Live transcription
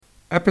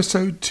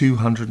Episode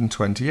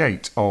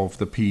 228 of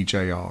the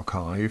PJ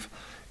Archive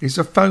is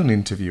a phone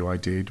interview I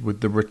did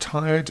with the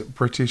retired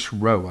British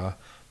rower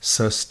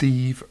Sir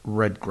Steve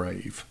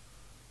Redgrave,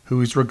 who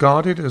is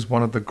regarded as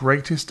one of the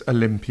greatest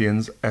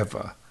Olympians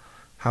ever,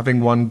 having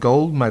won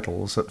gold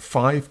medals at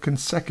 5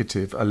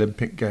 consecutive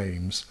Olympic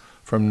Games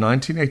from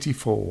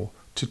 1984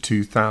 to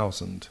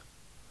 2000.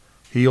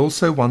 He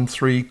also won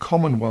 3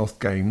 Commonwealth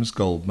Games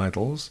gold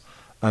medals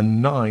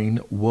and 9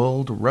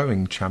 World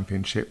Rowing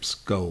Championships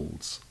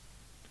golds.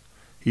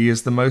 He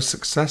is the most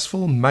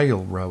successful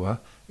male rower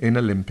in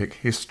Olympic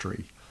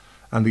history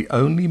and the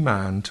only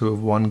man to have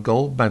won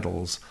gold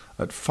medals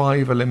at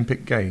 5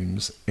 Olympic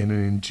Games in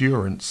an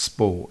endurance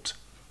sport.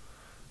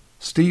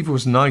 Steve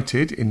was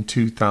knighted in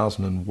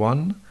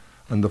 2001,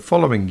 and the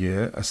following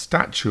year a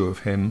statue of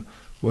him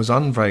was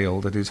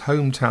unveiled at his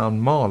hometown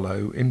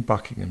Marlow in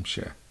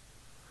Buckinghamshire.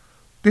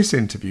 This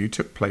interview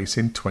took place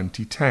in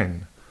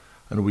 2010,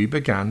 and we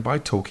began by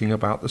talking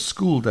about the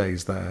school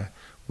days there,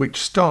 which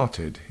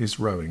started his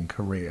rowing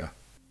career.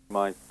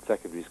 My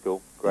secondary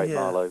school, Great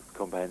Marlow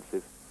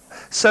Comprehensive.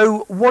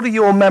 So what are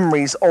your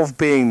memories of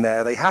being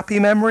there? Are they happy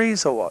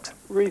memories or what?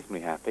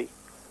 Reasonably happy.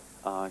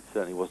 I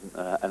certainly wasn't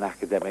an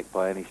academic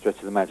by any stretch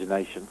of the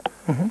imagination.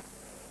 Mm-hmm.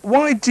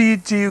 Why do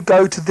you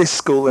go to this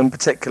school in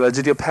particular?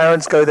 Did your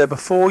parents go there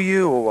before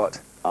you or what?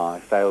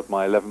 I failed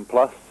my 11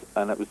 plus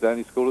and it was the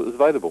only school that was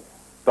available.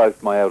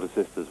 Both my elder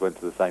sisters went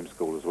to the same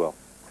school as well.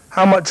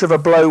 How much of a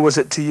blow was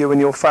it to you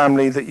and your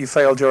family that you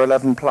failed your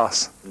 11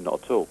 plus?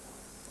 Not at all.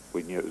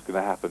 We knew it was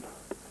going to happen.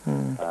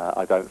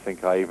 I don't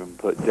think I even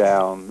put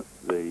down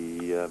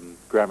the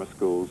grammar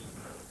schools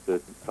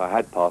that if I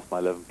had passed my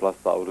 11 plus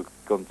that I would have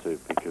gone to,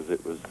 because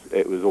it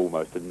was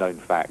almost a known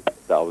fact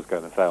that I was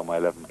going to fail my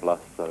 11 plus.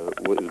 So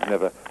it was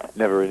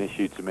never an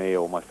issue to me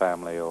or my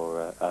family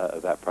or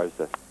that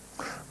process.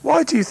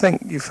 Why do you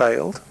think you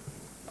failed?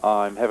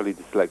 I'm heavily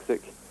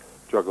dyslexic,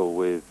 struggle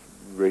with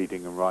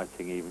reading and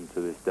writing even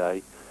to this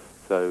day.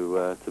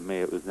 So to me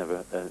it was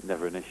never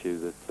an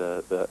issue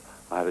that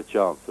I had a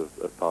chance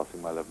of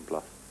passing my 11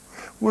 plus.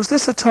 Was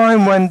this a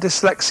time when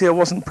dyslexia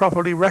wasn't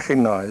properly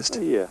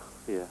recognised? Yeah.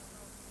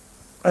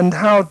 And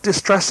how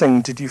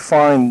distressing did you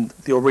find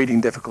your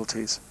reading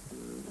difficulties?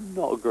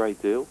 Not a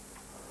great deal.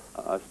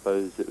 I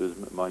suppose it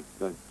was my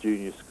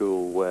junior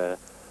school where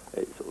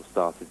it sort of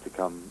started to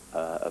become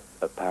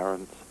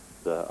apparent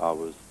that I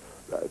was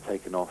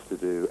taken off to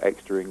do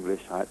extra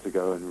English. I had to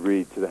go and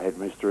read to the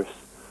headmistress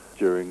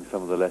during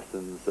some of the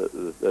lessons at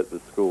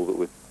the school that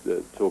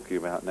we're talking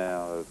about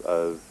now,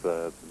 of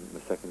the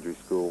secondary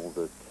school,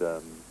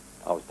 that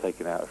I was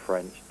taken out of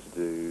French to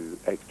do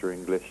extra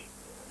English.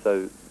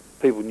 So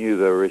people knew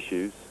there were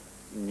issues,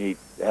 need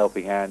a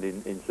helping hand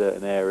in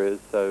certain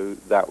areas, so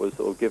that was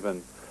sort of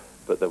given,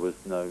 but there was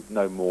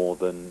no more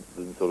than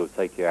sort of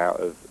taking out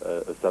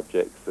of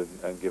subjects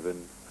and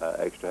given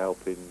extra help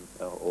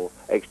or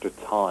extra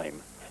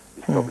time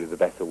is probably the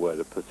better word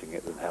of putting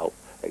it than help,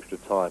 extra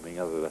time in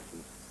other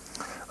lessons.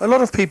 A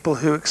lot of people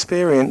who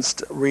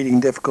experienced reading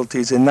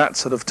difficulties in that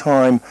sort of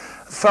time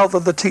felt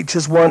that the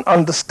teachers weren't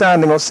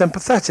understanding or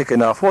sympathetic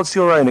enough. What's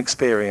your own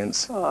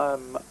experience? I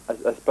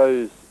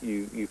suppose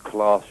you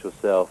class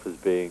yourself as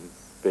being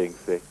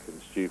thick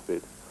and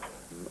stupid.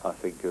 I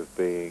think of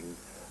being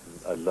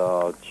a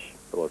large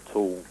or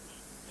tall,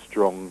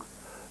 strong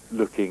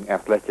looking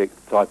athletic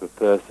type of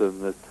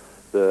person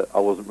that I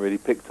wasn't really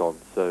picked on.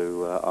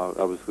 So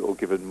I was sort of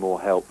given more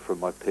help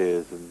from my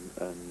peers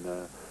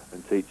and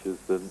teachers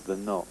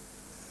than not.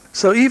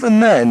 So even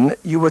then,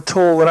 you were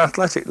tall and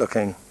athletic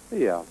looking?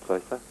 Yeah, I'd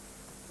say so.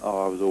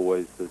 I was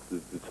always the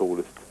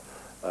tallest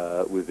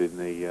within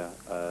the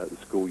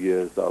school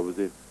years that I was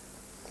in.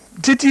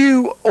 Did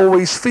you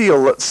always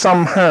feel that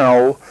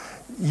somehow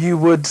you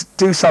would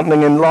do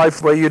something in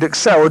life where you'd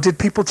excel, or did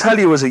people tell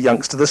you as a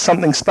youngster there's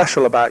something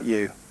special about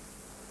you?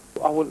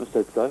 I wouldn't have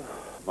said so.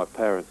 My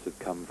parents had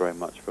come very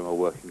much from a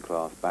working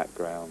class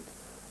background.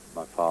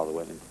 My father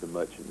went into the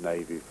Merchant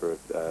Navy for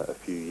a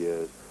few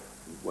years.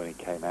 When he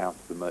came out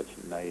of the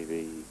Merchant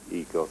Navy,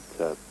 he got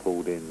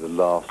pulled in the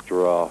last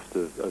draft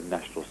of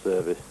National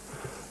Service,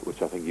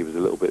 which I think he was a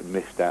little bit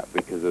missed at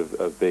because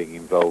of being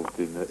involved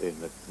in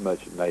the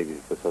Merchant Navy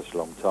for such a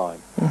long time.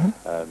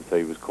 Mm-hmm. So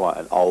he was quite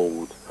an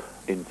old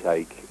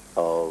intake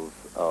of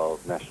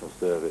National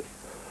Service.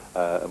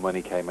 And when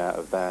he came out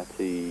of that,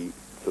 he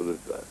sort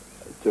of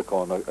took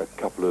on a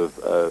couple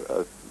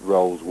of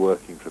roles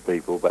working for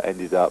people, but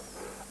ended up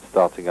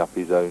starting up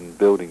his own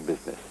building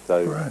business.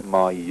 So right.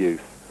 My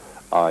youth,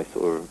 I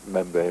sort of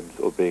remember him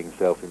sort of being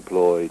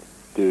self-employed,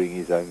 doing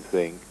his own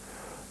thing.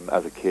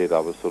 As a kid, I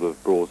was sort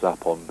of brought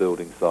up on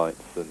building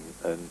sites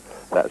and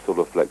that sort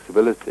of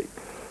flexibility.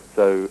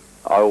 So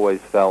I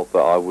always felt that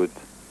I would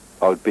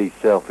be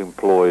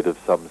self-employed of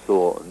some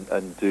sort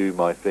and do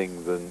my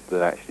thing than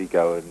actually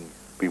go and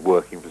be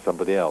working for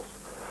somebody else.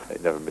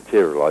 It never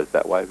materialised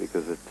that way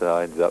because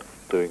I ended up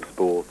doing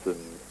sport and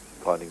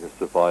finding a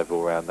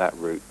survival around that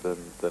route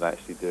than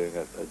actually doing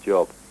a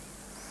job.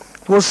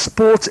 Was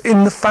sport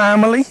in the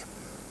family?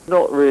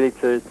 Not really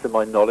to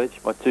my knowledge.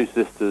 My 2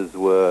 sisters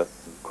were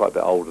quite a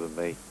bit older than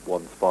me.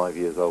 One's 5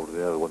 years older,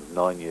 the other one's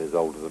 9 years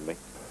older than me.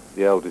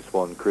 The eldest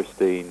one,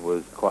 Christine,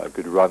 was quite a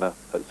good runner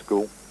at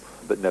school,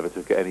 but never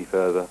took it any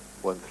further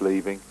once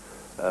leaving.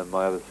 And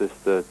my other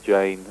sister,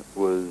 Jane,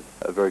 was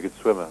a very good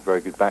swimmer,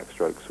 very good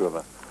backstroke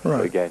swimmer. Right.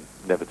 But again,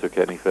 never took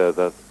it any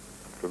further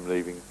from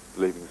leaving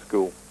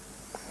school.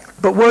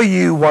 But were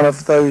you one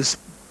of those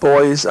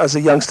boys as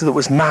a youngster that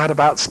was mad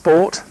about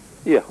sport?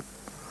 Yeah.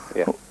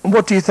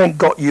 What do you think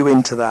got you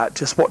into that?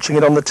 Just watching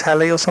it on the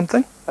telly or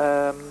something?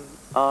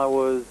 I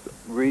was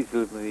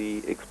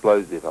reasonably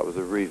explosive. I was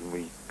a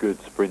reasonably good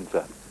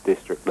sprinter,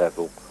 district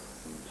level,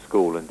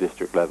 school and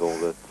district level,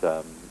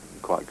 that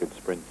quite a good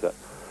sprinter,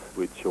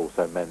 which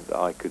also meant that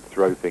I could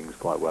throw things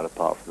quite well,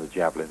 apart from the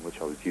javelin, which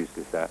I was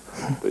useless at.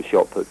 But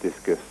shot put,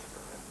 discus,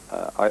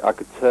 I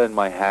could turn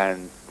my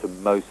hands to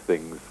most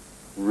things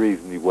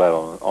reasonably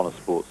well on a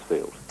sports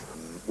field.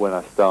 When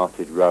I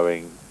started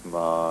rowing,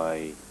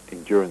 my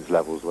endurance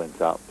levels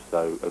went up,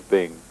 so of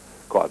being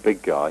quite a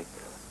big guy,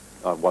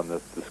 I won the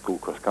school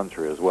cross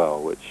country as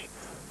well, which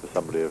for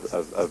somebody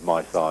of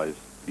my size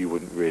you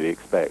wouldn't really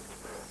expect,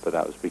 but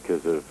that was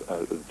because of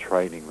the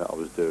training that I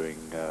was doing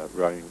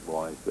rowing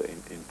wise that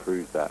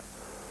improved that.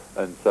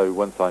 And so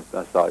once I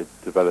started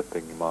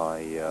developing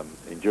my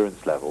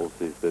endurance levels,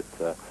 is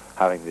that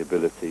having the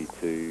ability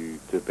to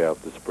be able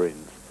to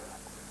sprint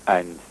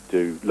and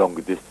do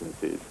longer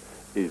distances,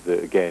 is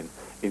that again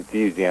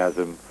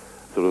enthusiasm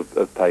sort of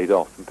have paid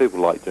off, and people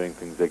like doing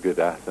things they're good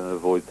at and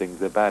avoid things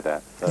they're bad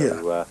at.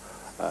 So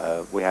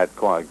we had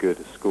quite a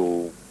good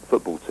school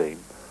football team.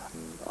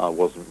 I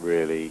wasn't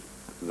really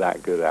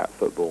that good at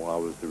football. I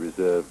was the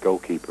reserve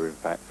goalkeeper, in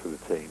fact, for the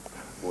team.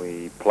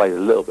 We played a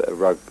little bit of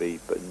rugby,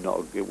 but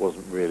it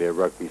wasn't really a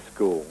rugby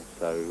school.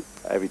 So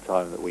every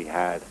time that we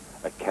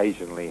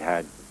occasionally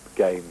had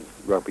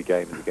rugby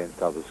games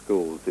against other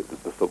schools, it was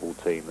the football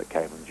team that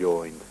came and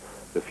joined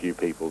the few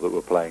people that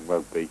were playing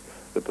rugby,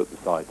 that put the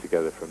side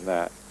together from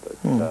that.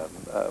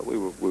 But we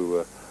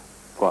were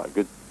quite a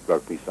good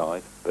rugby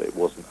side, but it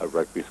wasn't a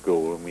rugby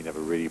school, and we never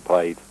really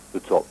played the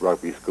top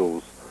rugby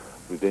schools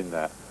within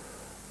that.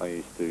 I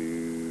used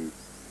to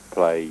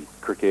play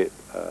cricket,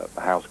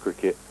 house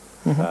cricket.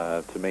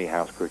 To me,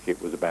 house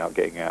cricket was about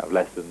getting out of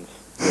lessons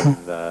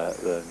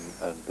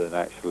than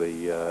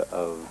actually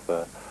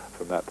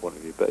from that point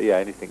of view. But yeah,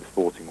 anything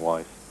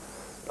sporting-wise,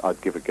 I'd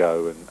give a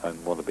go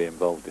and want to be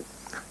involved in.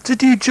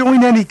 Did you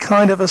join any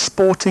kind of a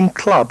sporting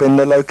club in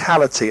the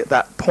locality at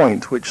that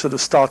point, which sort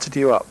of started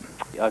you up?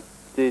 I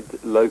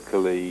did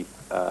locally,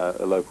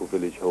 a local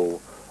village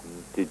hall,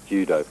 did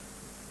judo.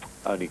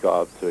 Only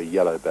got up to a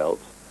yellow belt.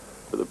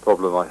 But the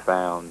problem I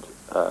found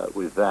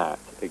with that,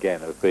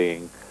 again, of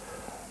being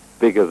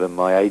bigger than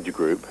my age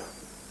group,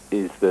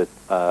 is that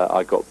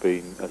I got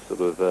being a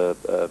sort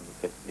of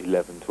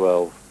 11,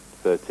 12,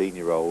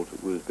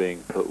 13-year-old was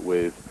being put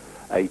with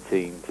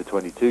 18 to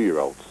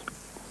 22-year-olds.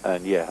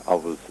 And yeah, I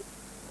was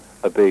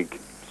a big,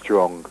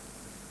 strong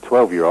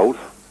 12-year-old,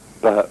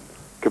 but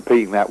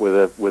competing that with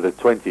a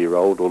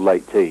 20-year-old or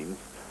late teens,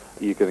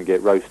 you're going to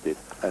get roasted.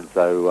 And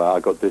so I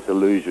got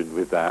disillusioned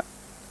with that,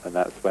 and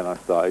that's when I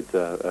started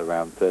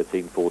around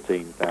 13,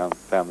 14, found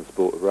the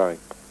sport of rowing.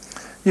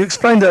 You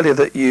explained earlier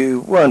that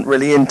you weren't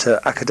really into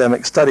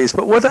academic studies,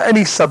 but were there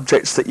any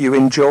subjects that you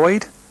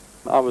enjoyed?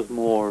 I was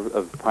more of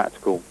a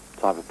practical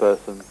type of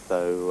person,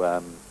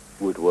 so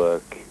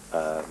woodwork,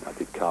 I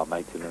did car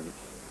maintenance,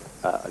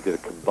 I did a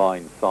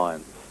combined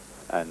science,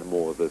 and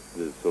more the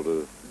sort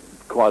of,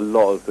 quite a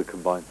lot of the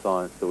combined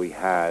science that we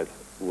had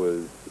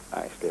was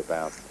actually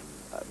about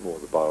more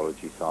the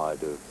biology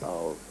side of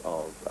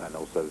and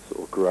also the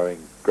sort of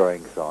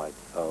growing side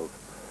of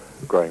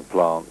growing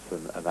plants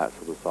and that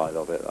sort of side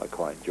of it that I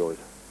quite enjoyed.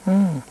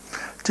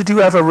 Did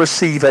you ever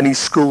receive any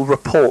school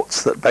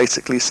reports that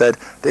basically said,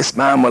 this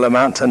man will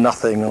amount to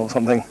nothing or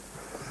something?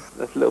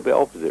 That's a little bit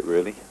opposite,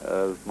 really.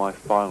 My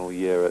final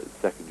year at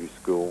secondary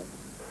school,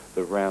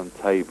 the round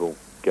table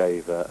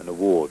gave an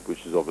award,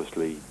 which is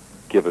obviously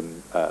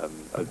given,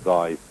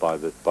 advised by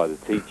the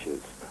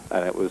teachers,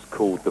 and it was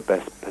called the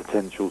Best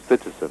Potential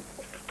Citizen.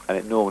 And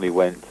it normally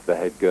went to the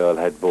head girl,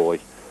 head boy,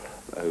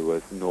 who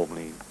was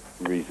normally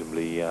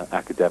reasonably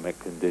academic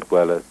and did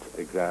well at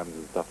exams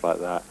and stuff like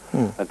that.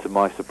 And to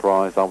my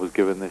surprise, I was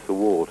given this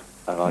award,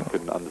 and I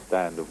couldn't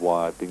understand of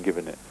why I'd been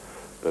given it.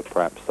 But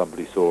perhaps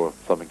somebody saw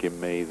something in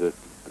me that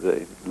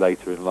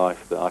later in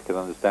life that I could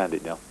understand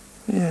it now.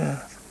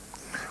 Yeah.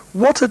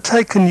 What had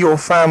taken your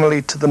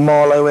family to the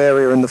Marlow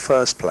area in the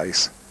first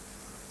place?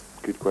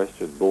 Good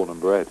question. Born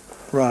and bred.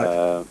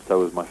 Right. So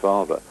was my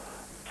father.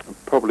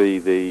 Probably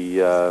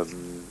the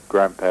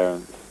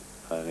grandparents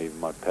and even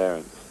my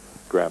parents'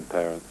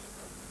 grandparents.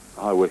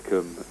 High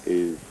Wycombe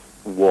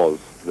was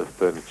the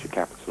furniture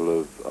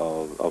capital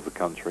of the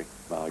country.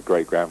 My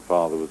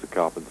great-grandfather was a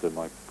carpenter.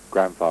 My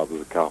grandfather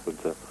was a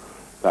carpenter.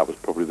 That was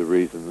probably the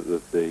reason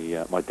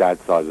that my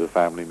dad's side of the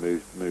family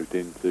moved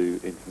into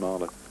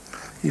Marlow.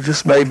 You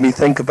just made me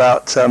think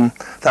about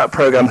that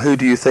programme, Who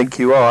Do You Think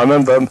You Are? I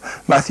remember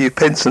Matthew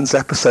Pinson's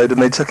episode, and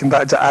they took him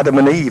back to Adam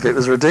and Eve. It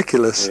was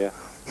ridiculous. Yeah.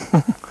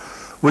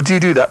 Would you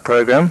do that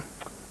programme?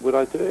 Would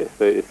I do it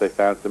if they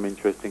found some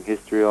interesting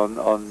history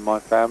on my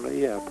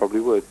family? Yeah, I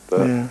probably would.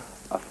 But Yeah.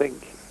 I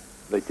think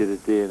they did a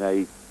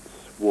DNA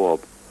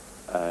swab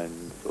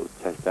and sort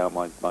of test out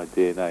my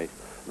DNA.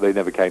 They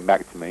never came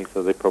back to me,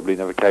 so they probably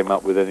never came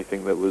up with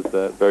anything that was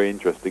very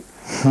interesting.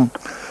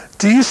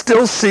 Do you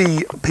still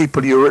see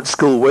people you were at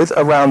school with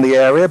around the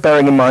area,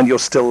 bearing in mind you're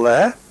still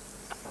there?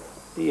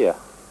 Yeah,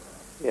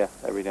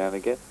 every now and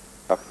again.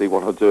 I see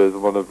one or two of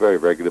them on a very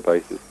regular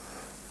basis.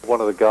 One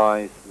of the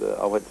guys that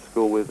I went to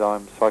school with,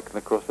 I'm cycling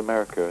across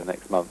America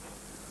next month.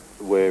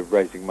 We're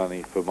raising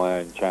money for my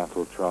own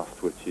charitable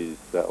trust, which is,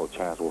 or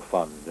charitable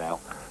fund now,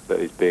 that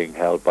is being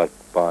held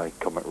by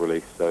Comic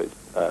Relief. So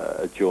it's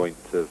a joint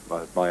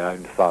of my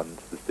own fund,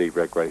 the STEVE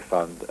REDGRAVE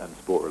Fund, and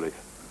Sport Relief.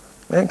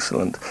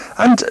 Excellent.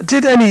 And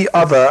did any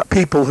other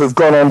people who've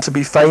gone on to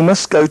be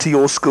famous go to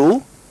your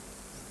school?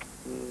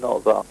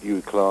 Not that you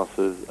would class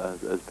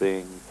as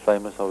being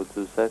famous, I would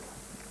have said.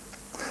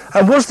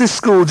 And was this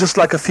school just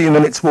like a few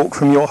minutes walk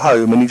from your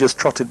home and you just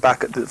trotted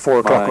back at 4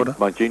 o'clock?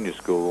 My junior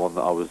school, one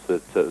that I was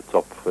at the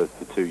top for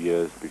 2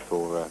 years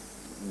before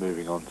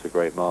moving on to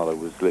Great Marlow,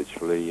 was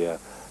literally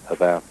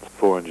about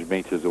 400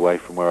 metres away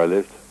from where I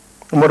lived.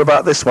 And what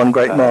about this one,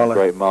 Great Marlow?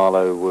 Great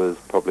Marlow was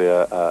probably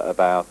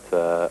about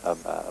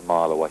a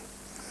mile away.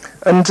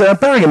 And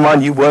bearing in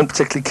mind you weren't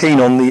particularly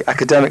keen on the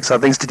academic side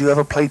of things, did you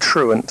ever play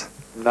truant?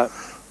 No.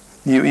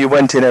 You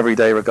went in every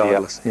day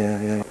regardless?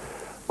 Yeah.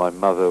 My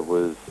mother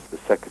was the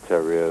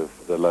secretary of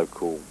the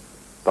local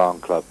barn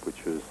club,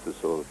 which was the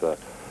sort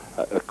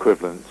of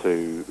equivalent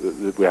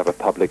to, we have a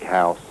public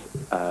house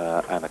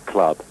and a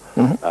club.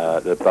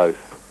 Mm-hmm. They're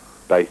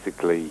both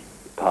basically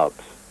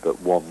pubs, but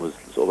one was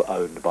sort of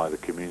owned by the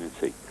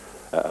community.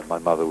 My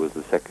mother was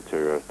the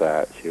secretary of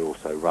that. She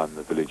also ran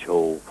the village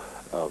hall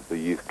of the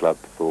youth club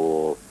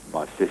for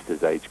my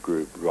sister's age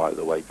group right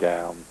the way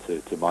down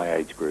to my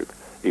age group,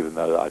 even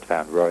though I'd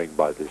found rowing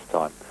by this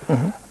time.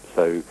 Mm-hmm.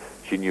 So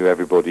she knew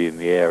everybody in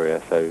the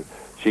area, so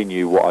she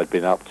knew what I'd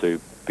been up to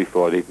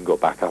before I'd even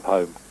got back up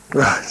home.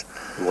 Right.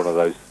 One of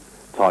those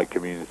tight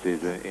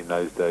communities in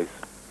those days.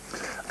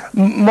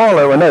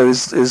 Marlow, I know,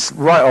 is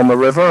right on the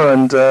river,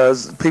 and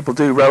people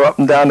do row up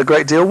and down a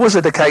great deal. Was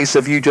it a case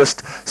of you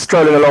just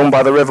strolling along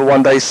by the river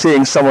one day,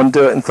 seeing someone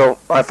do it and thought,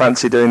 I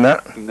fancy doing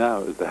that?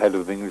 No, it was the head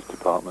of the English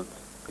department,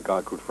 a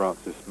guy called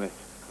Francis Smith.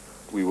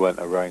 We weren't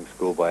a rowing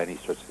school by any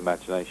stretch of the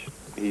imagination.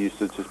 He used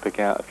to just pick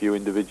out a few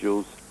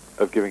individuals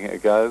of giving it a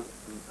go,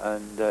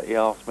 and he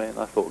asked me, and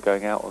I thought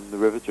going out on the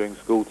river during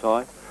school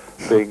time,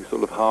 being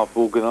sort of half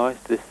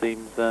organised, this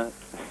seems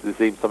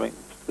something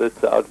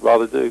that I'd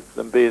rather do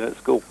than being at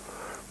school.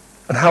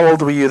 And how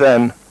old were you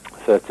then?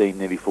 13,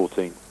 nearly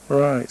 14.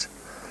 Right.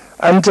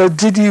 And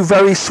did you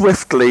very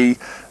swiftly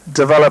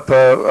develop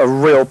a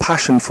real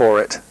passion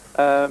for it?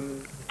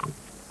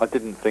 I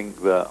didn't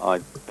think that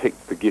I'd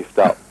picked the gift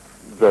up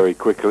very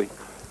quickly,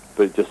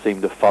 but it just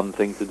seemed a fun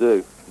thing to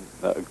do.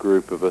 A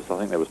group of us, I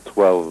think there was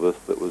 12 of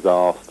us that was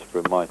asked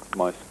from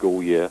my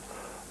school year.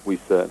 We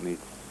certainly,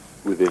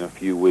 within a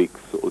few weeks,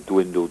 sort of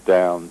dwindled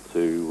down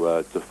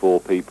to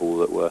 4 people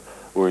that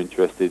were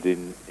interested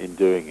in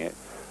doing it.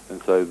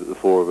 And so the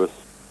 4 of us,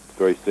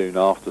 very soon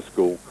after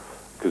school,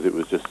 because it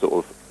was just sort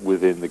of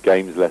within the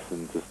games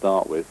lesson to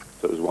start with,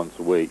 so it was once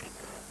a week,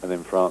 and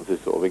then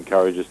Francis sort of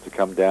encouraged us to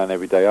come down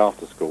every day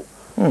after school.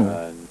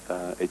 And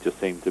it just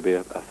seemed to be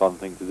a fun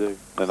thing to do.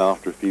 And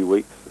after a few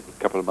weeks,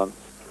 a couple of months,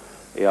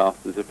 he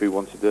asked us if we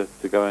wanted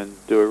to go and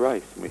do a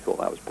race, and we thought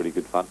that was pretty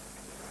good fun.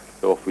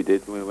 So off we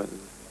did, and we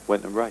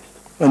went and raced.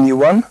 And you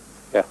won?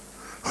 Yeah.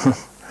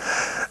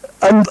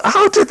 And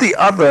how did the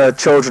other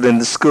children in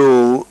the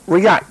school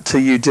react to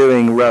you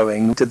doing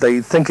rowing? Did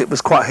they think it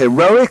was quite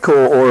heroic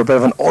or a bit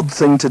of an odd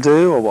thing to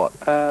do, or what?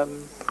 I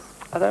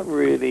don't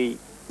really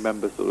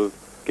remember sort of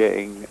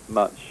getting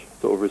much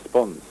sort of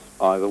response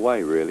either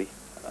way, really.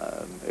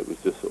 It was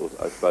just sort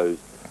of, I suppose,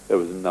 there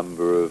was a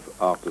number of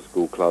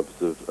after-school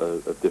clubs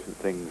of different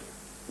things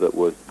that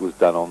was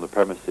done on the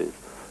premises,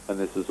 and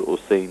this was sort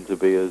of seen to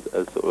be as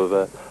sort of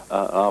an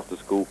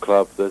after-school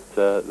club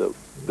that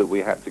we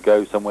had to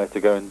go somewhere to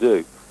go and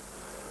do.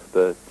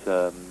 But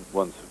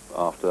once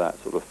after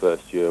that sort of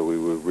first year, we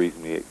were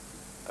reasonably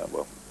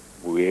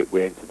we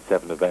entered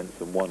 7 events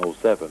and won all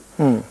 7.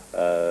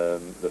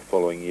 The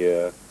following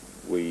year,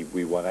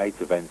 we won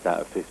 8 events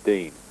out of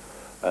 15,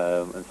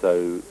 and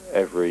so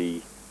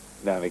every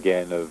now and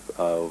again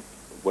of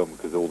when,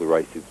 because all the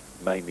races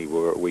mainly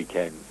were at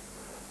weekends,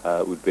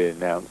 would be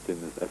announced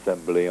in the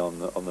assembly on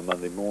the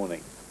Monday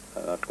morning.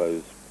 And I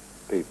suppose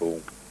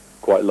people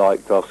quite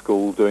liked our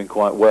school doing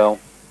quite well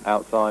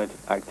outside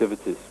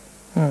activities.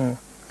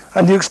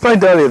 And you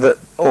explained earlier that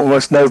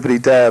almost nobody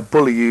dare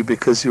bully you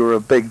because you were a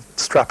big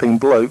strapping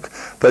bloke,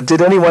 but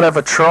did anyone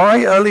ever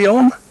try early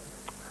on?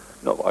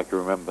 Not that I can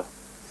remember.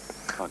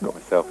 I got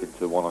myself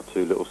into 1 or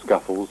 2 little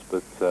scuffles,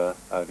 but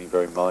only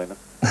very minor.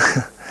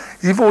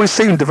 You've always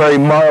seemed a very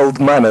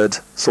mild-mannered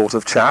sort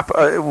of chap.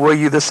 Were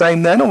you the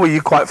same then, or were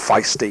you quite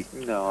feisty?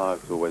 No,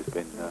 I've always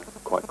been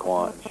quite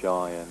quiet and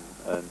shy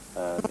and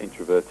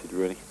introverted,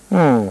 really.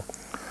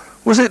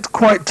 Was it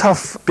quite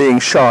tough being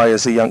shy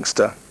as a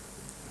youngster?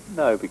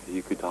 No, because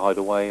you could hide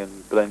away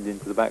and blend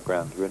into the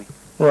background, really.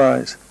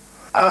 Right.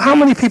 How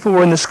many people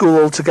were in the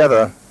school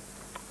altogether?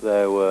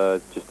 There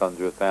were just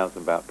under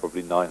 1,000, about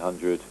probably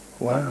 900,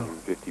 Wow.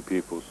 950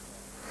 pupils.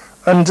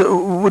 And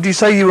would you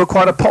say you were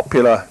quite a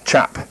popular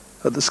chap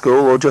at the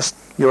school, or just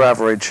your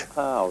average?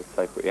 I would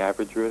say pretty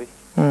average, really.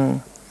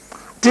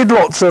 Did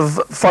lots of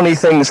funny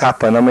things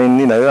happen? I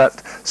mean,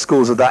 at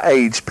schools of that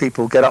age,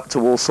 people get up to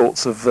all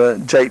sorts of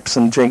japes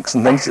and jinks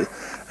and things.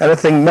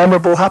 Anything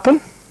memorable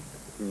happen?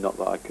 Not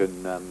that I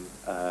can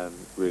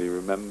really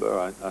remember.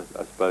 I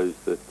suppose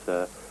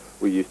that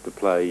we used to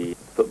play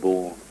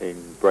football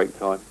in break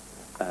time,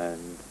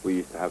 and we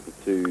used to have the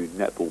two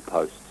netball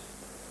posts,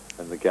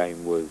 and the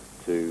game was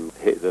to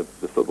hit the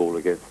football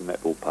against the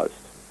netball post.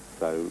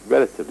 So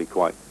relatively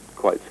quite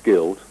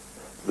skilled.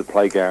 The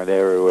playground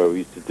area where we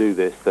used to do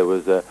this, there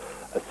was a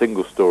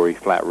single-story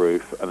flat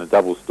roof and a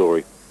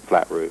double-story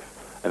flat roof,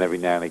 and every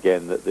now and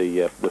again that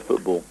the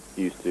football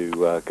used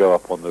to go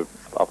up onto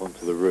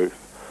the roof,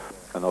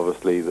 and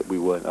obviously that we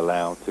weren't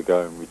allowed to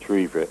go and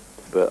retrieve it,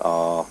 but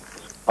our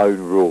own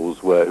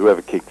rules were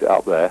whoever kicked it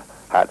up there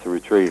had to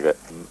retrieve it,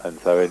 and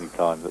so any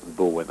time that the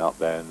ball went up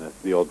there, and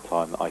the odd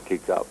time that I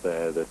kicked it up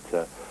there,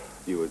 that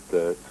you would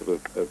sort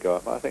of go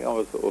up. I think I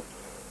was sort of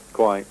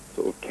quite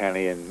sort of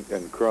canny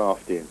and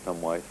crafty in some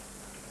ways,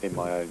 in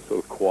my own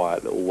sort of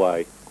quiet little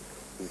way.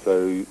 And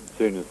so as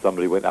soon as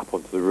somebody went up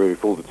onto the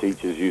roof, all the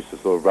teachers used to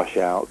sort of rush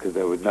out because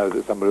they would know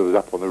that somebody was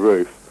up on the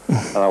roof,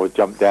 and I would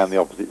jump down the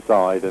opposite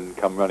side and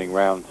come running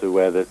round to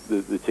where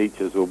the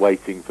teachers were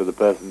waiting for the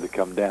person to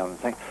come down and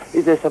saying,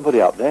 "Is there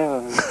somebody up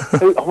there?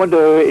 I wonder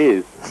who it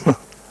is."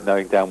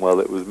 Knowing damn well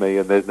it was me,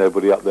 and there's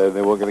nobody up there, and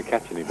they weren't going to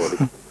catch anybody.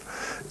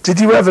 Did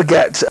you ever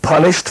get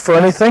punished for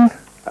anything?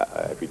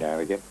 Every now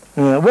and again.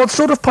 Yeah. What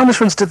sort of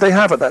punishments did they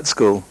have at that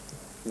school?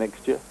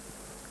 Next year,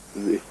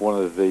 if one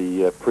of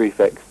the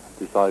prefects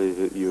decided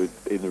that you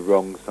were in the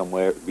wrong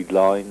somewhere, it would be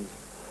lines,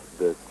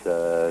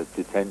 that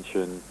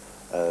detention,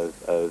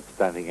 of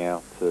standing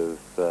out of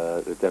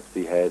the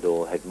deputy head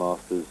or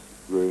headmaster's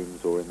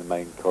rooms or in the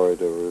main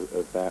corridor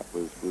of that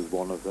was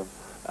one of them.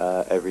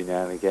 Every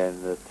now and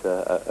again that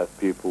a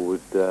pupil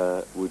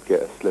would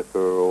get a slipper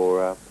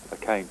or a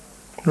cane.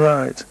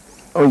 Right.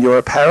 Oh, you're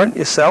a parent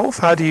yourself.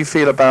 How do you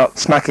feel about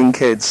smacking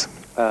kids?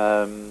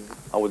 I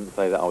wouldn't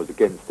say that I was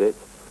against it,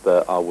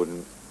 but I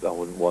wouldn't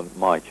want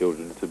my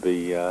children to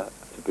be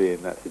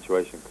in that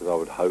situation, because I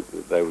would hope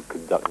that they would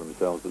conduct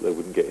themselves, that they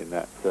wouldn't get in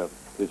that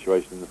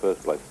situation in the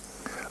first place.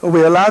 Are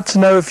we allowed to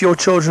know if your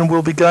children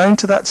will be going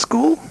to that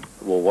school?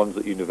 Well, one's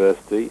at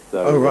university,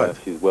 so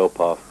she's well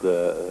past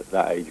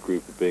that age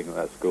group of being at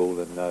that school,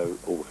 and no,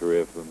 all three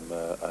of them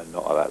are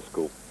not at that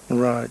school.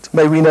 Right.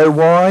 May we know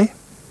why?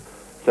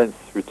 Since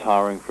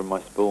retiring from my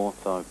sport,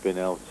 I've been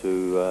able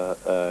to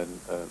earn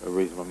a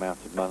reasonable amount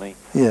of money,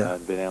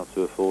 and been able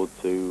to afford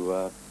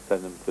to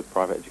send them to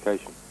private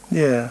education.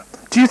 Yeah.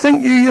 Do you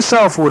think you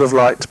yourself would have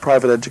liked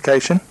private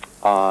education?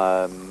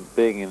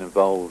 Being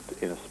involved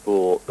in a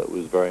sport that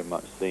was very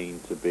much seen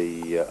to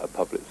be a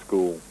public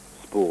school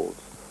sport,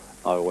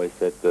 I always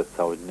said that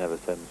I would never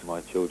send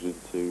my children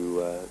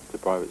to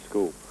private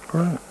school.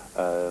 Right.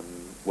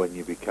 When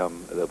you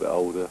become a little bit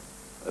older,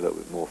 a little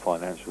bit more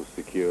financially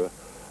secure,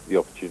 the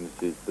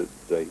opportunities that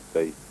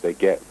they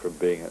get from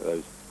being at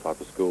those type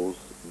of schools,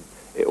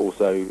 it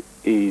also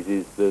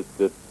eases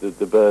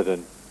the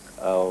burden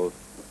of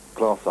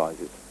class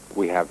sizes.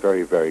 We have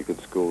very, very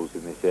good schools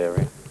in this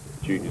area.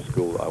 The junior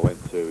school that I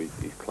went to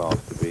is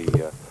classed to be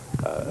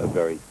a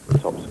very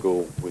top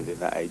school within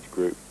that age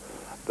group.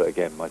 But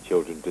again, my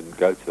children didn't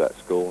go to that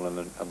school,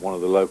 and one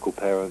of the local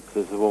parents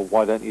says, "Well,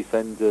 why don't you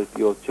send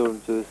your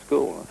children to this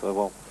school?" And I said,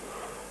 "Well,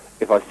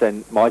 if I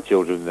send my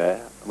children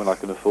there, when I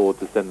can afford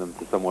to send them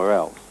to somewhere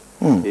else,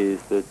 is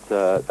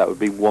that would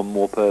be one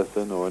more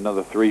person or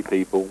another three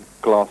people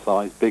class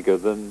size bigger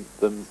than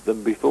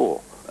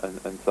before."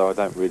 And so I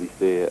don't really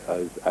see it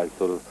as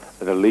sort of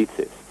an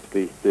elitist.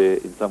 I see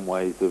it in some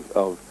ways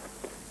of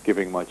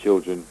giving my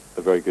children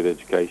a very good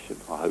education,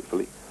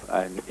 hopefully,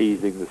 and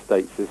easing the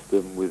state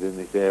system within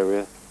this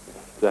area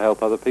to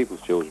help other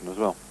people's children as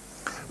well.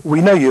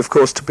 We know you, of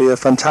course, to be a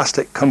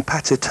fantastic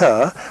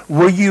competitor.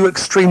 Were you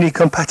extremely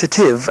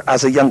competitive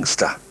as a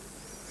youngster?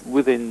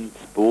 Within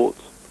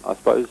sports, I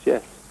suppose,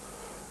 yes.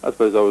 I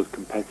suppose I was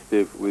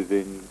competitive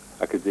within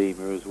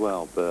academia as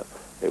well, but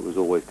it was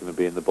always going to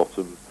be in the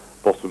bottom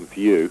for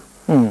you.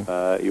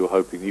 You were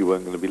hoping you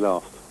weren't going to be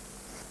last.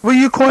 Were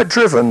you quite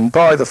driven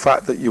by the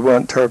fact that you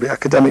weren't terribly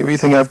academic? Were you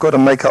thinking, I've got to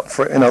make up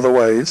for it in other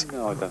ways?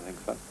 No, I don't think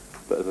so.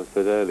 But as I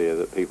said earlier,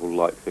 that people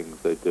like things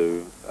they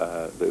do,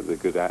 that they're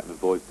good at, and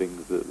avoid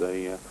things that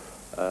they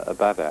are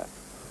bad at.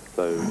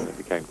 So when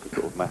it came to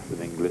sort of maths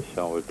and English,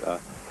 I would,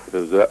 if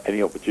there was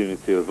any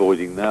opportunity of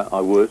avoiding that,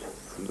 I would.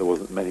 There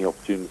wasn't many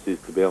opportunities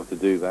to be able to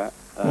do that.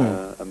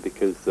 And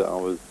because I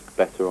was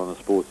better on a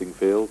sporting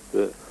field,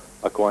 that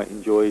I quite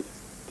enjoyed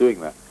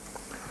doing that.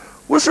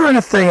 Was there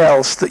anything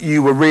else that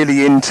you were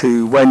really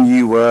into when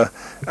you were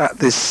at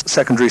this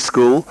secondary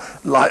school?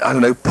 Like, I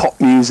don't know, pop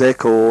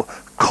music or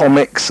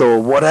comics or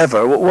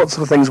whatever? What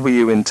sort of things were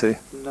you into?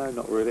 No,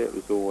 No, not really. It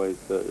was always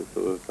sort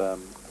of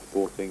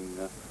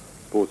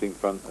sporting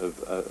front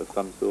of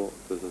some sort.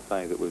 As I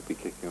say, that we'd be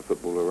kicking a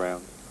football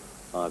around,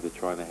 either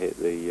trying to hit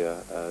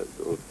the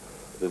sort of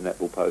the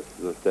netball post,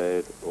 as I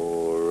said,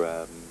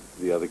 or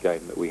the other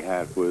game that we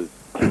had was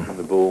kicking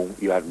the ball.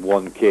 You had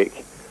one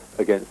kick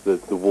against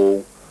the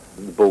wall,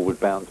 and the ball would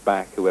bounce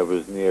back. Whoever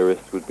was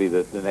nearest would be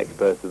the next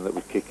person that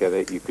would kick at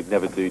it. You could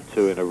never do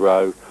two in a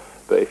row,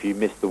 but if you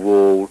missed the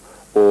wall,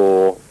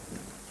 or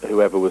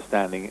whoever was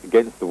standing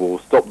against the wall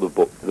stopped the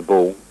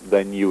ball,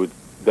 then you would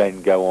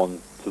then go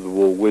on to the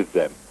wall with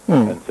them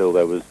until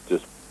there was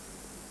just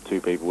two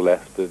people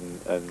left,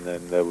 and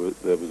then there was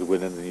a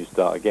winner, and then you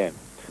start again.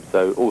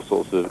 So all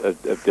sorts of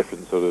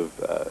different sort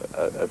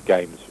of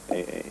games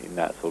in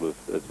that sort of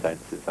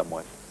sense in some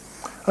ways.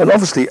 And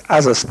obviously,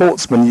 as a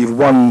sportsman, you've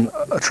won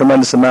a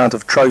tremendous amount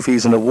of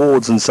trophies and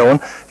awards and so on.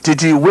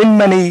 Did you win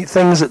many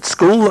things at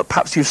school that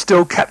perhaps you've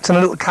still kept in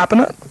a little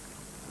cabinet?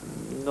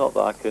 Not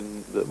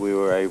that we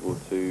were able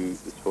to.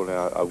 This morning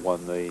I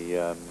won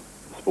the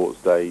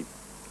Sports Day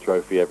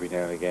trophy every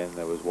now and again.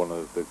 There was one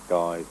of the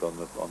guys on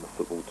the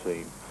football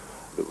team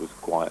that was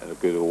quite a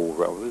good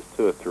all-round. There was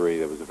two or three.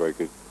 There was a very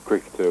good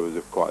cricketer,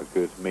 was quite a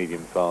good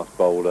medium-fast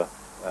bowler,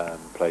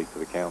 played for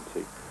the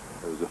county.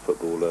 There was a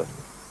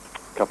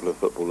couple of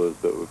footballers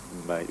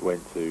that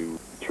went to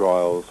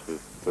trials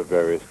for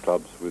various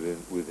clubs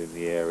within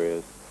the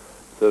areas.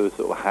 So there was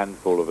sort of a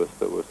handful of us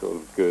that were sort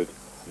of good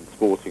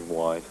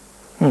sporting-wise.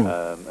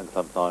 And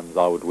sometimes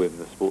I would win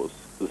the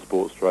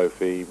sports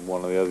trophy.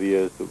 One of the other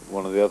years,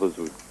 one of the others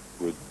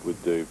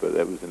would do, but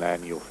it was an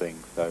annual thing.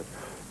 So,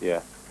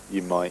 yeah,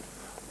 you might.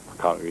 I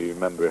can't really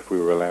remember if we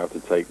were allowed to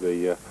take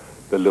the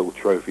little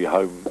trophy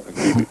home and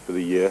keep it for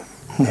the year.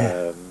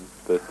 But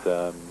it's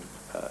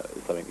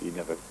something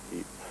that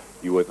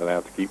you weren't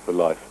allowed to keep for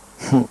life.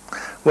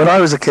 When I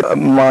was a kid,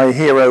 my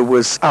hero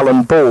was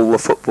Alan Ball, the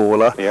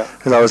footballer,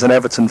 because I was an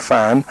Everton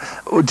fan.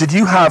 Did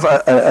you have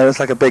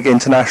a big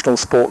international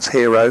sports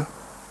hero?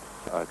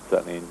 I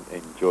certainly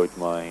enjoyed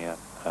my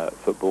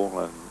football,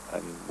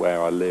 and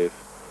where I live,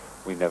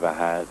 we never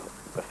had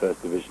a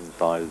first division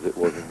side as it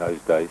was in those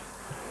days.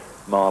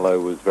 Marlow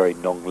was very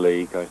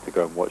non-league. I used to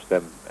go and watch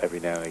them every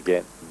now and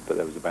again, but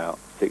there was about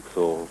 6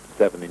 or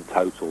 7 in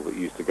total that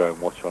used to go and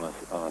watch on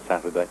a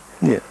Saturday.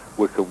 Yeah.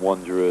 Wycombe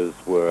Wanderers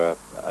were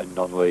a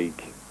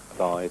non-league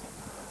side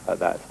at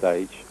that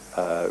stage.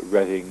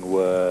 Reading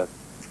were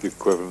the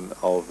equivalent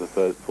of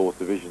the fourth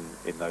division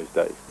in those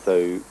days.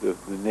 So the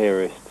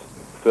nearest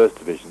first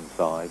division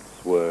sides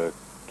were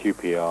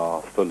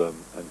QPR,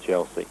 Fulham and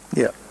Chelsea.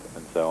 Yeah.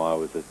 And so I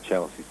was a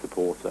Chelsea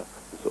supporter,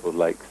 the sort of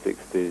late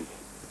 60s,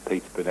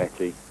 Peter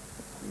Bonetti,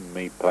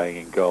 me playing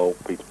in goal.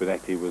 Peter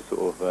Bonetti was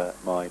sort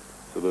of my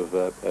sort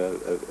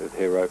of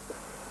hero,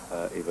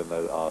 even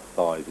though our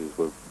sizes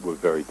were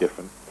very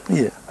different.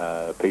 Yeah.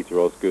 Peter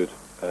Osgood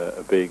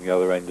being the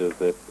other end of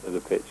the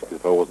pitch, because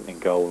if I wasn't in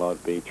goal,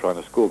 I'd be trying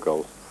to score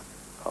goals.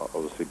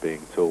 Obviously,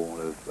 being tall,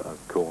 of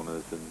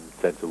corners and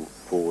centre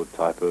forward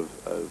type of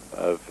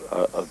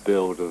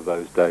build of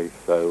those days.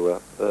 So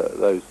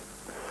those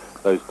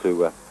two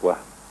were sort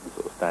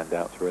of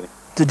standouts, really.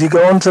 Did you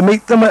go on to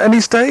meet them at any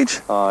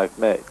stage? I've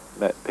met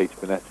Peter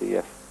Bonetti,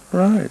 yes.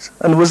 Right.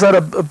 And was that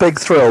a big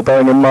thrill,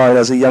 bearing in mind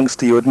as a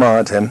youngster you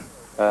admired him?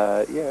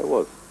 Yeah, it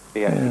was.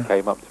 He actually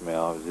came up to me.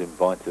 I was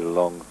invited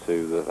along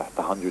to the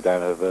 100th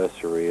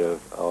anniversary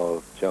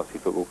of Chelsea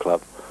Football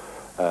Club,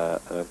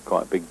 and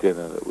quite a big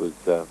dinner that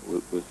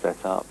was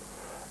set up.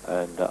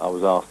 And I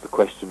was asked the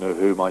question of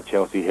who my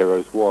Chelsea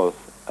heroes was,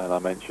 and I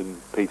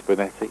mentioned Peter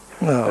Bonetti.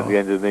 At the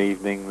end of the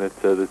evening,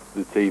 that the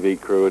TV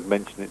crew had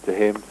mentioned it to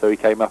him, so he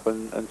came up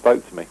and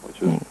spoke to me, which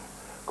was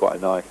quite a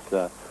nice.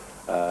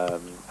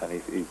 And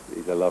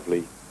he's a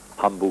lovely,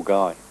 humble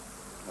guy.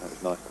 It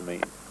was nice to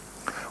meet him.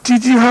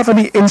 Did you have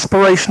any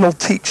inspirational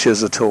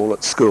teachers at all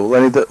at school?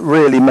 Any that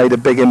really made a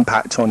big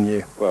impact on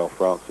you? Well,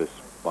 Francis,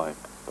 by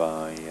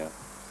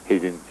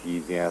his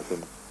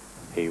enthusiasm,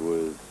 he's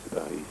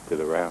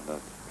still around. I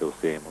still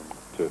see him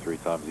 2 or 3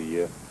 times a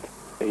year.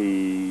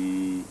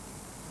 He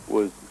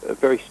was a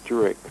very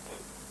strict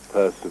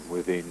person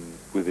within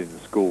the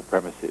school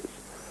premises,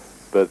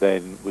 but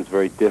then was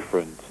very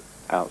different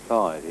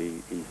outside.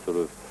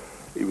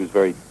 He was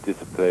very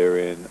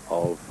disciplinarian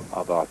of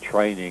our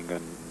training,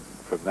 and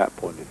from that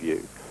point of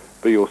view,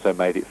 but he also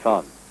made it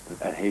fun,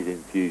 and his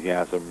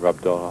enthusiasm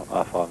rubbed on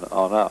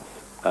us,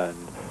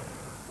 and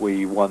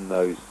we won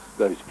those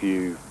first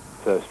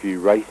few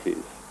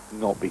races,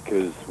 not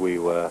because we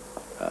were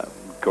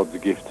God's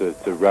gift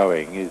to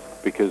rowing, is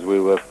because we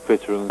were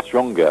fitter and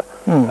stronger,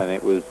 and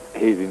it was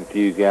his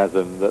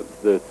enthusiasm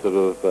that sort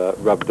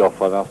of rubbed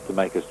off on us to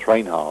make us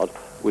train hard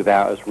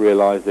without us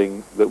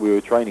realising that we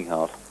were training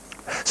hard.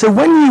 So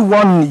when you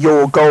won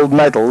your gold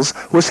medals,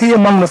 was he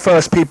among the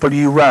first people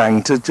you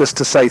rang to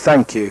say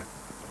thank you?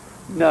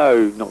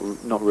 No,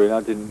 not really.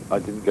 I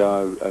didn't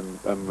go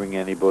and ring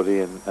anybody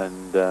and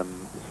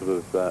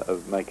sort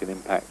of make an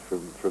impact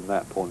from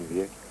that point of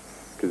view.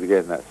 Because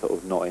again, that's sort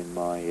of not in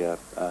my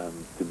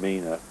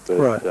demeanour, but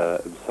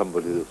right.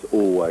 Somebody that's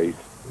always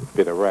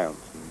been around.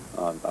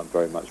 I'm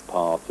very much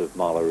part of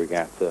Marlow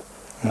Regatta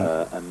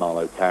and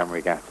Marlow Town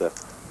Regatta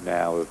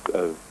now, on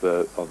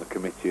the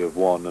committee of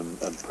one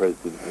and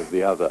president of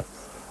the other.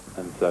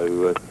 And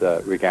so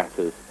at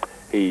regattas,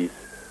 he's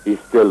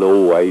still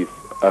always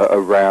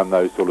around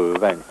those sort of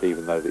events,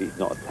 even though he's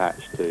not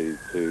attached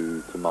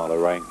to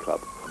Marlow Rain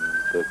Club.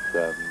 But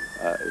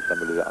it's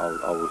somebody that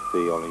I will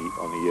see on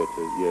a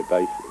year-to-year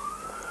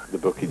basis. The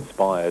book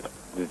inspired.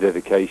 The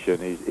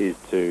dedication is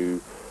to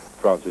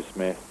Francis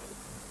Smith,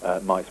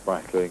 Mike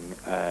Sprackling,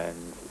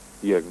 and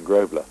Jürgen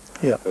Grobler,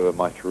 who are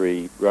my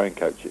 3 rowing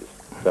coaches.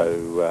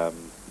 So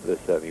there's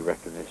certainly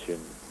recognition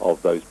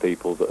of those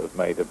people that have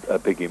made a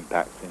big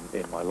impact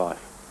in my life.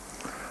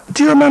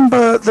 Do you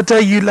remember the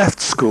day you left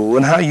school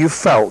and how you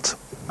felt?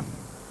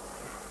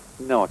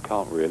 No, I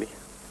can't really.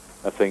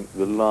 I think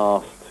the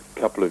last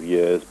couple of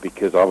years,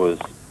 because I was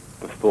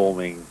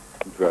performing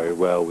very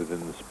well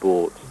within the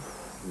sport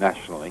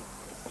nationally,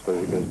 I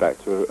suppose it goes back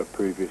to a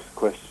previous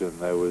question,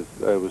 there was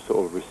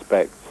sort of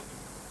respect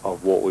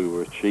of what we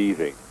were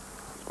achieving,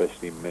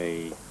 especially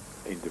me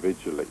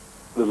individually.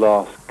 The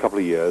last couple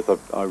of years,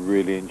 I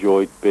really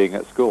enjoyed being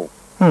at school.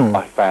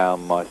 I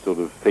found my sort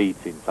of feet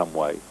in some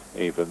ways,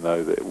 even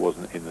though that it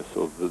wasn't in the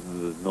sort of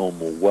the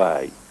normal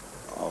way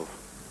of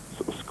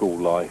sort of school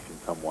life in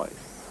some ways,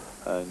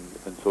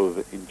 and sort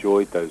of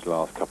enjoyed those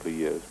last couple of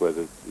years, where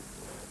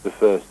the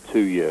first 2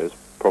 years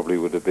probably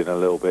would have been a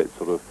little bit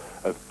sort of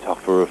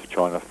tougher of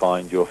trying to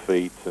find your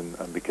feet, and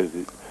because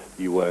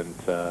you weren't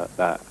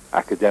that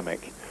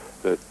academic,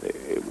 that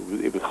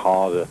it was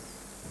harder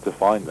to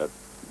find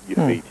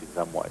your feet in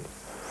some ways.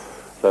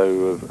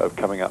 So of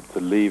coming up to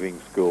leaving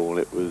school,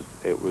 it was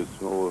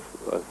sort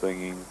of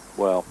thinking,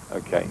 well,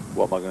 okay,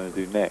 what am I going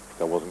to do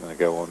next? I wasn't going to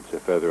go on to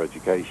further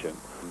education,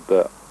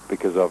 but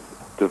because I've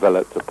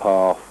developed a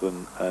path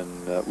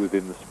and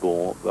within the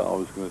sport, that I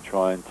was going to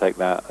try and take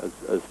that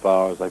as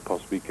far as I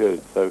possibly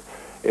could. So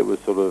it was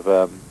sort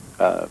of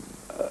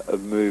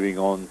moving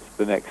on to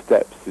the next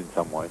steps in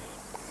some ways.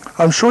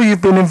 I'm sure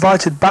you've been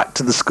invited back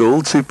to the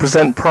school to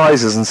present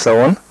prizes and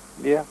so on.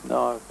 Yeah,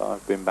 no,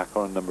 I've been back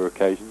on a number of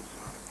occasions.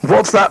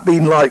 What's that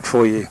been like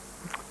for you?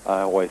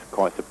 I'm always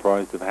quite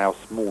surprised at how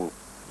small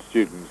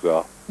students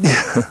are.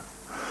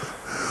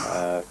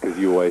 Because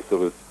you always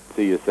sort of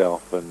see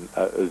yourself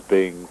as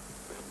being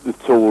the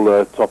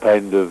taller top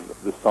end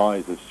of the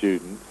size of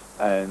students,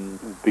 and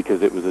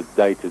because it was a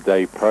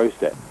day-to-day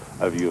process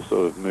of you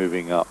sort of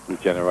moving up the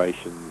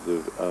generations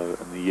of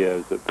and the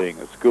years of being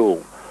at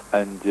school,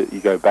 and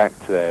you go back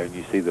to there and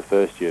you see the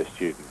first-year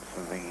students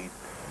and thinking,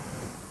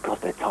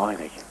 God, they're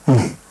tiny.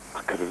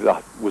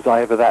 Was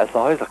I ever that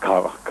size? I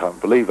can't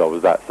believe I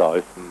was that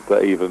size.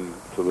 But even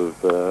sort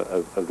of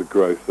the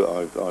growth that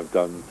I've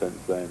done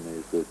since then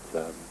is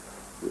that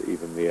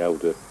even the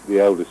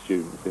elder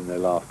students in their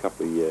last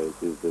couple of years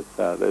is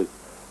that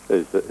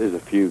there's a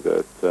few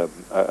that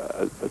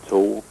are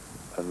tall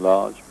and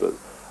large, but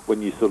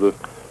when you sort of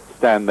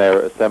stand there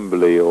at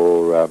assembly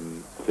or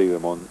see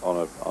them on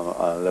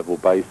a level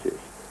basis,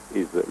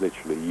 is that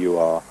literally you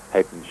are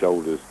head and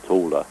shoulders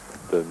taller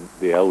than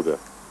the elder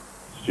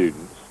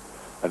students.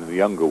 And the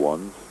younger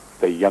ones,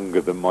 they're younger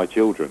than my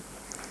children.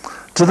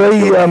 Do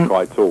they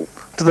quite tall.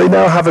 Do they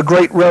now have a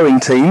great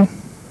rowing team?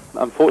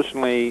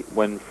 Unfortunately,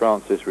 when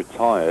Francis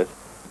retired,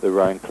 the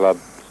rowing club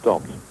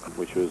stopped,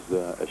 which was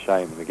a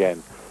shame. And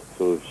again,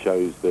 sort of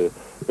shows the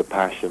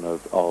passion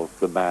of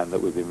the man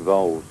that was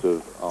involved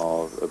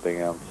of being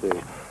able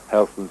to.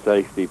 Health and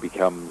safety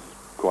becomes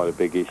quite a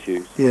big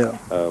issue. Yeah.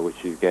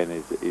 Which again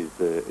is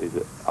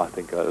I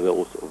think a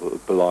little sort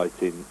of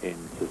blight in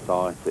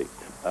society.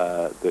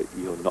 That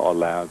you're not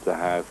allowed to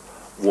have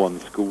one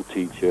school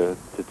teacher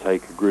to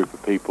take a group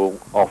of people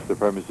off the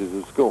premises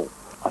of school.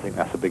 I think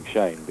that's a big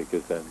shame,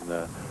 because then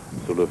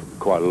sort of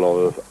quite a lot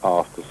of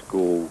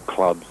after-school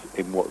clubs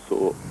in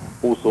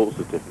all sorts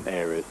of different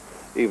areas,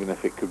 even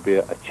if it could be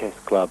a chess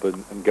club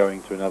and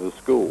going to another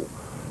school,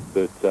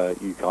 that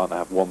you can't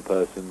have one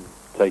person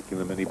taking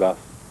the minibus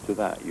to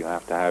that. You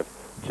have to have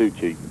 2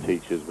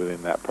 teachers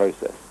within that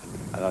process,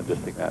 and I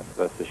just think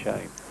that's a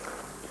shame.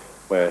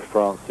 Where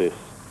Francis,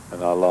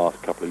 in our last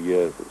couple of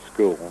years at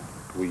school,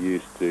 we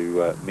used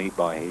to meet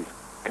by his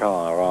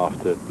car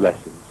after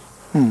lessons.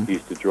 He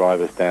used to drive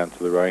us down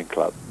to the rowing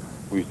club.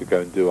 We used to go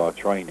and do our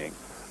training,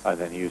 and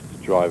then he used to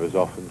drive us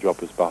off and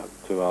drop us back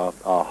to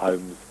our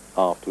homes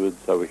afterwards,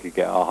 so we could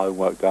get our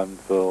homework done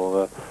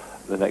for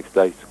the next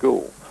day's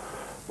school.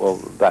 Well,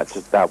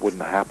 that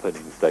wouldn't happen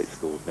in state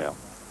schools now.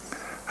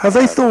 Have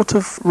they thought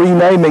of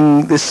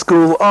renaming this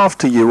school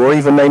after you, or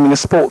even naming a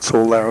sports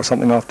hall there or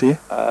something after you?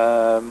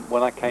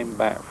 When I came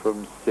back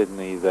from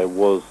Sydney, there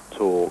was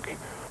talk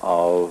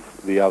of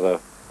the other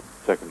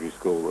secondary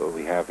school that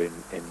we have in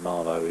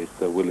Marlow is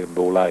Sir William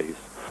Borlase,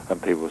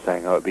 and people were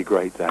saying, oh, it'd be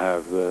great to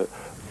have the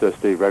Sir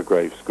Steve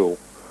Redgrave school,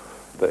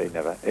 but it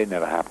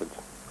never happened.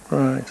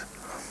 Right.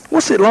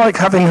 What's it like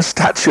having a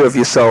statue of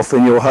yourself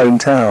in your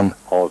hometown?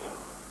 Odd.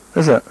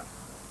 Is it?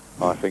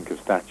 I think of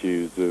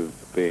statues of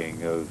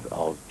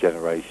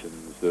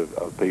generations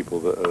of people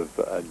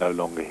that are no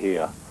longer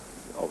here.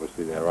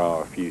 Obviously, there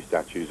are a few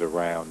statues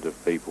around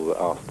of people that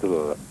are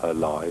still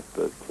alive,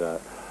 but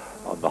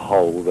on the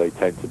whole, they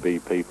tend to be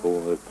people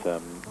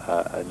that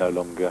are no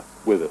longer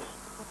with us.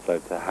 So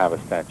to have a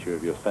statue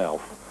of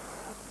yourself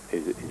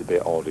is a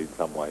bit odd in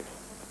some ways.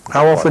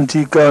 How often do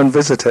you go and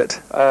visit it?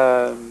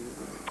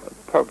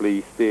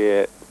 Probably see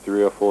it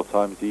 3 or 4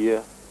 times a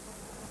year.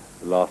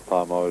 The last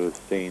time I would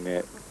have seen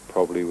it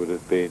probably would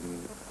have been,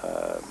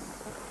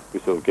 we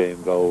sort of get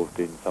involved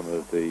in some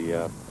of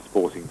the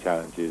sporting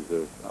challenges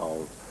of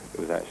it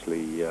was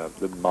actually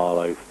the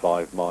Marlow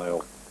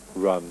 5-mile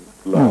run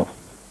last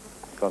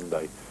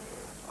Sunday.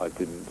 I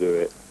didn't do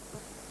it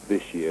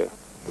this year,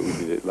 but we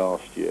did it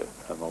last year,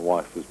 and my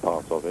wife was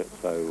part of it.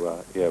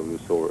 So we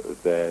saw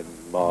it there.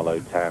 Marlow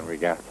Town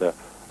Regatta.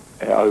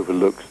 It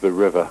overlooks the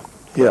river.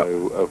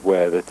 So of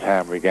where the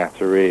Town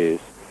Regatta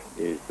is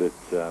that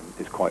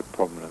it's quite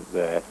prominent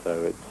there.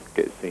 So it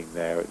gets seen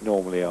there.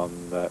 Normally on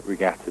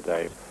Regatta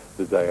Day,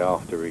 the day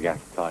after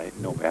Regatta Day, it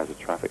normally has a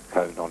traffic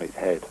cone on its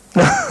head,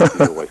 which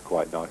is always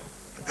quite nice.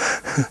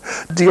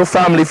 Do your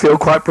family feel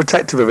quite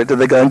protective of it? Do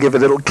they go and give it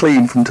a little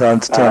clean from time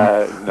to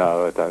time?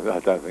 No, I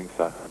don't think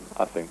so.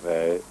 I think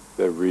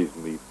they're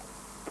reasonably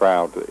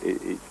proud that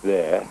it's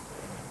there,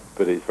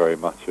 but it's very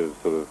much of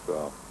sort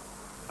of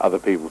other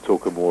people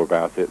talk more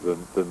about it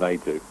than they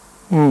do.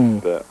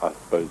 But I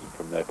suppose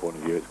from their point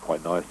of view, it's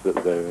quite nice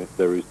that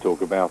there is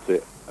talk about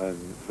it, and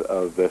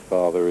their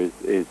father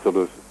is sort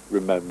of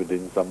remembered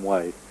in some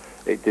ways.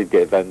 It did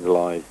get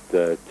vandalised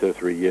 2 or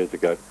 3 years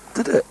ago.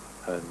 Did it?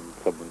 And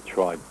someone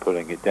tried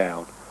pulling it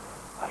down.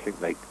 I think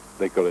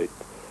they got it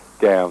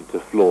down to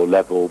floor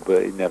level,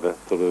 but it never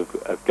sort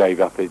of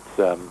gave up its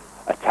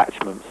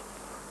attachments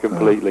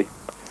completely.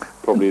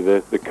 Probably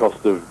the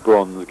cost of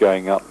bronze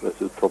going up, this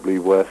is probably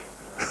worth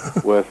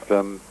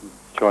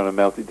trying to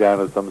melt it down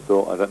of some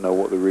sort. I don't know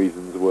what the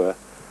reasons were.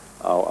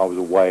 I was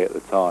away at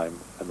the time,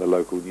 and the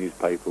local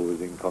newspaper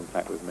was in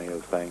contact with me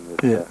of saying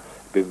that it had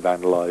been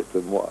vandalised,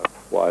 and what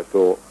I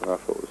thought was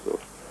sort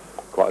of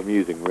quite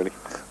amusing, really.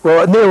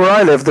 Well, near where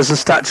I live, there's a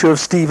statue of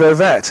Steve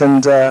Ovett,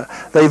 and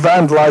they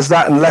vandalised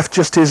that and left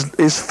just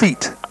his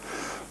feet.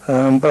 But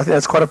I think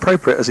that's quite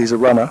appropriate, as he's a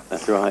runner.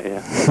 That's right,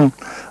 yeah.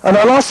 And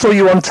I last saw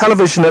you on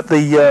television at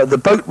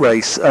the boat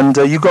race, and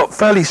you got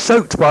fairly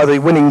soaked by the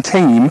winning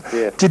team.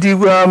 Yes. Did you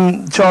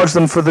charge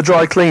them for the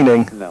dry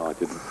cleaning? No, I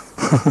didn't.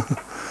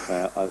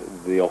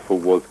 The offer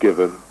was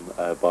given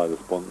by the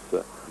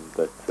sponsor,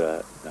 but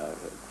no,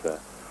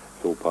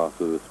 it's all part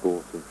of the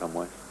sport in some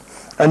ways.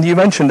 And you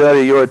mentioned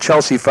earlier you're a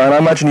Chelsea fan. I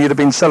imagine you'd have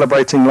been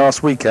celebrating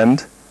last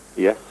weekend.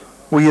 Yes.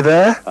 Were you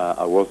there?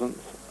 I wasn't.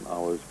 I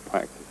was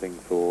practising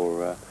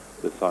for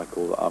the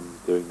cycle that I'm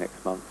doing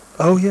next month.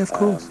 Oh, yeah, of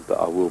course. But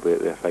I will be at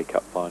the FA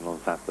Cup final on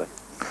Saturday.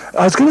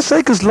 I was going to say,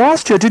 because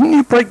last year, didn't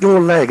you break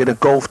your leg at a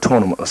golf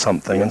tournament or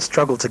something and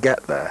struggle to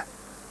get there?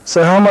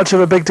 So how much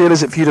of a big deal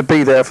is it for you to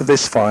be there for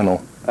this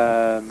final?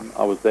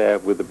 I was there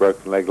with a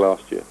broken leg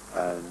last year,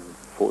 and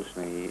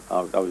fortunately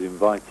I was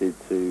invited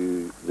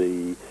to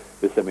the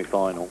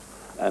semi-final,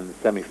 and the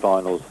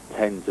semi-finals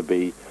tend to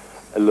be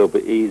a little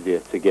bit easier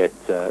to get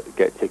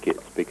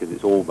tickets, because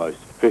it's almost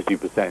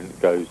 50%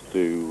 goes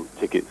to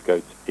tickets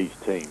go to each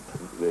team.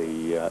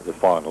 The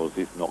finals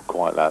is not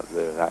quite that.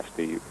 There's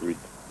actually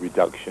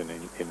reduction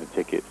in the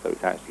tickets, so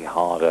it's actually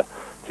harder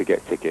to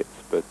get tickets.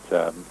 But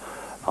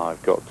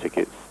I've got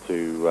tickets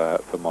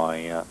for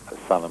my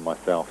son and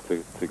myself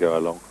to go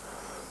along.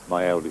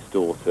 My eldest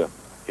daughter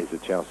is a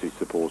Chelsea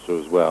supporter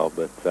as well,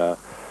 but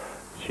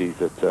she's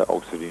at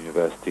Oxford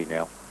University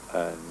now,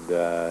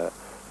 and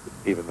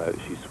even though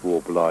she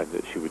swore blind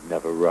that she would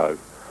never row,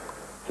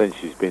 since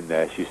she's been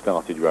there, she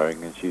started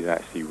rowing, and she's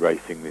actually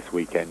racing this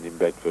weekend in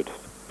Bedford.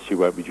 She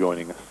won't be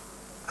joining us.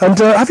 And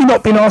have you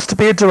not been asked to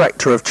be a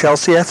director of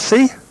Chelsea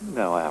FC?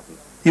 No, I haven't.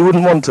 You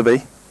wouldn't want to be?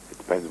 It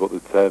depends what the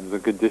terms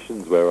and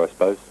conditions were, I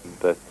suppose.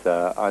 But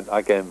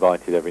I get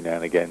invited every now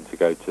and again to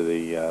go to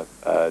the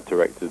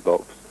director's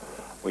box.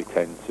 We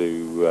tend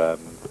to,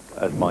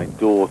 as my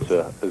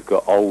daughter has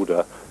got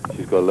older,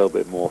 she's got a little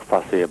bit more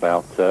fussy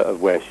about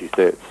where she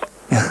sits.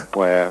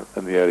 Where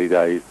in the early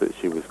days that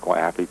she was quite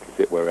happy to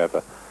sit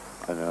wherever,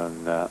 and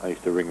then I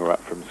used to ring her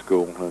up from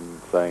school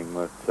and saying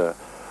that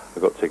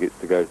I've got tickets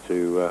to go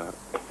to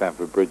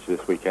Stamford Bridge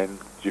this weekend.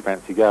 Do you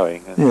fancy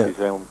going? And she's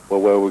saying, well,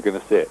 where are we going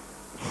to sit?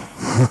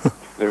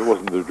 If it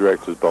wasn't the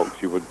director's box,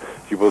 she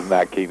wasn't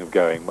that keen of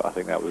going. But I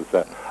think that was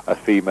a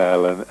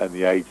female and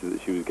the age that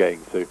she was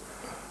getting to.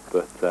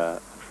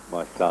 But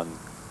my son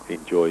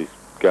enjoys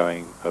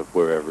going of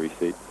wherever he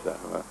sits.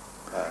 So,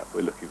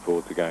 we're looking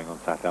forward to going on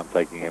Saturday. I'm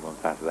taking him on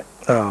Saturday.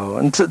 Oh,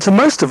 and to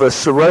most of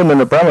us, Roman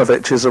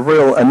Abramovich is a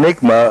real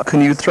enigma. Can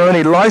you throw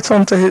any light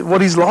onto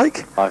what he's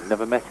like? I've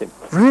never met him.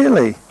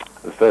 Really?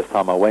 The first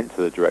time I went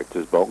to the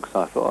director's box,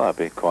 I thought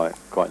that'd be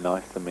quite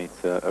nice to meet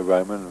a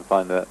Roman and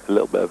find a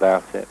little bit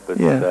about it. But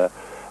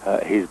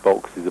his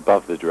box is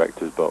above the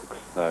director's box,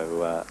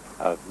 so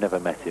I've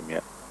never met him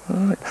yet.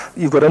 Right.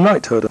 You've got a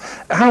knighthood.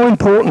 How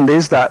important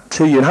is that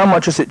to you, and how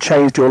much has it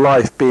changed your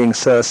life being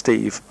Sir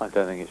Steve? I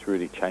don't think it's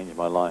really changed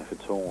my life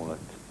at all.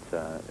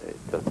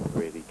 It doesn't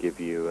really give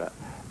you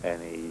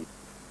any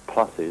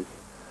pluses,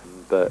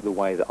 but the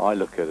way that I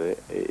look at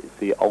it, it's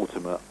the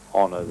ultimate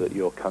honour that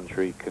your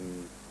country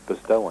can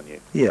bestow on you.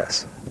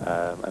 Yes.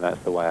 And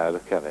that's the way I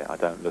look at it. I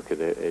don't look at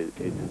it,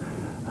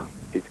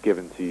 it's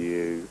given to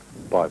you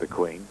by the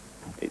Queen.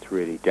 It's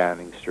really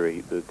Downing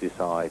Street that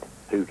decide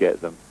who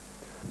get them.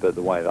 But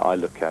the way that I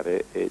look at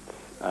it, it's,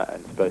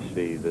 and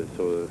especially the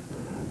sort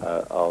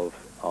of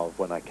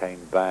when I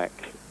came back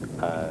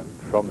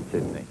from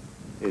Sydney,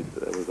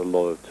 there was a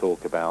lot of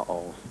talk about,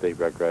 Steve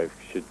Redgrave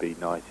should be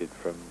knighted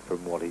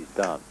from what he's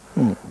done.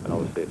 And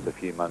obviously it's a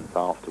few months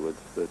afterwards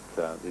that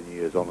the New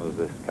Year's Honours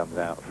list comes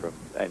out from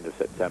end of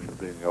September,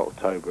 beginning of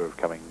October of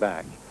coming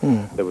back.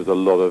 There was a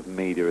lot of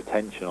media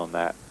attention on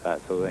that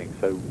sort of thing.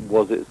 So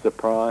was it a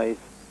surprise?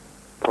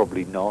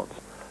 Probably not.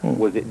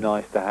 Was it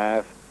nice to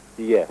have?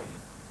 Yes,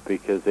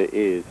 because it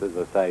is, as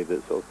I say,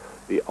 that sort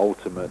of the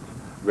ultimate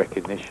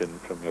recognition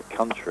from your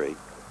country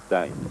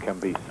that can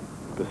be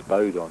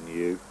bestowed on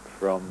you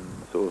from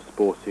sort of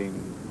sporting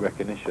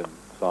recognition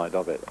side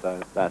of it.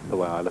 So that's the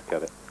way I look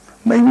at it.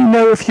 May we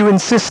know if you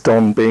insist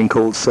on being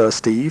called Sir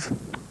Steve?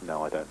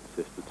 No, I don't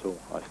insist at all.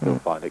 I still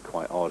find it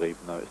quite odd,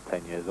 even though it's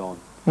 10 years on.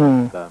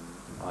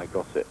 I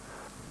got it.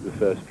 The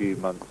first few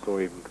months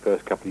or even the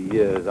first couple of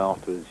years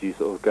afterwards, you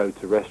sort of go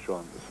to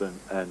restaurants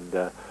and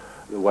the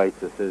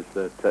waiter says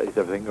that, is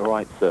everything all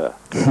right, sir?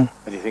 And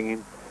you're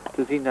thinking,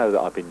 does he know that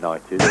I've been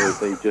knighted, or is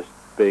he just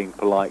being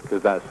polite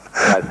because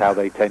that's how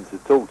they tend to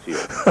talk to you?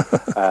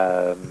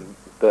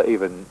 But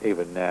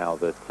even now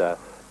that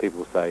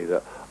people say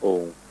that,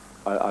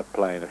 I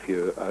play in a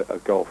few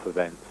golf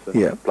events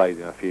and I've played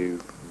in a few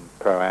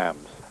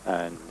pro-ams,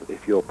 and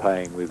if you're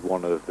playing with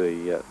one of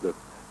the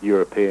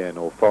European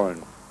or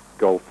foreign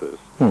golfers,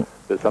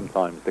 that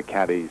sometimes the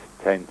caddies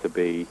tend to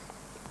be,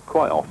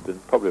 quite often,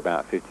 probably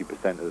about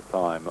 50% of the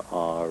time,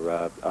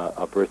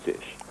 are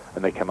British,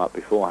 and they come up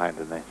beforehand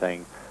and they're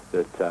saying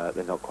that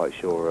they're not quite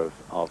sure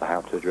of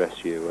how to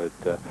address you.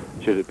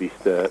 Should it be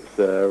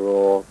sir,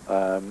 or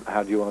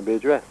how do you want to be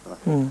addressed? And I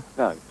said,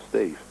 no,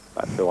 Steve,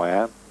 that's who I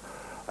am.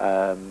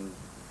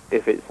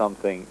 If it's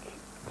something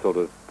sort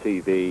of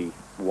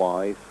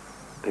TV-wise,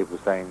 people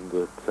saying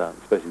that,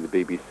 especially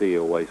the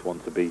BBC, always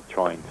want to be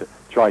try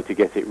to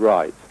get it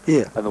right.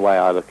 Yeah. And the way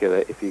I look at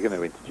it, if you're going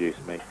to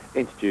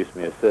introduce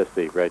me as Sir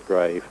Steve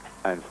Redgrave,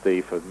 and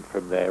Steve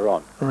from there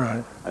on.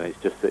 Right. And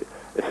it's just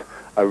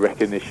a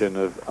recognition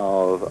of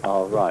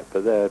right.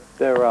 But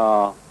there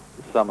are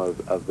some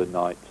of the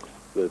knights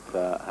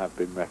that have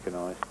been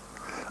recognised,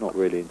 not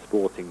really in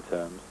sporting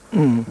terms,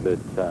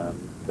 that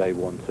they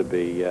want to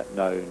be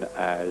known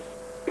as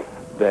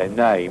their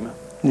name,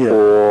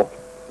 or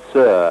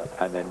Sir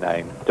and their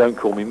name. Don't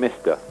call me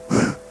Mister.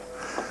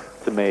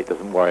 To me, it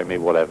doesn't worry me,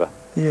 whatever.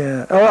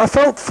 Yeah, I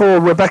felt for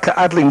Rebecca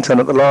Adlington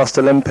at the last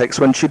Olympics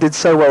when she did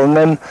so well, and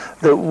then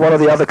one of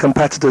the other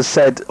competitors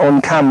said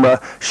on camera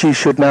she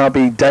should now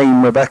be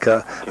Dame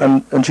Rebecca,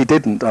 and she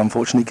didn't,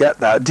 unfortunately, get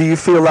that. Do you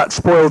feel that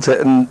spoilt it,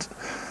 and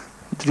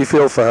did you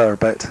feel for her a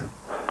bit?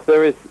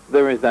 There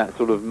is that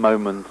sort of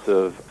moment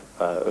of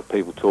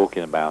people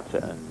talking about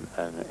it,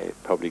 and it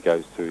probably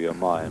goes through your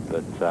mind,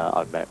 but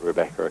I've met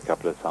Rebecca a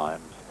couple of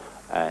times,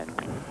 and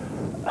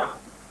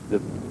the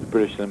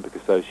British Olympic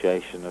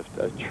Association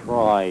have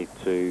tried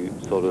to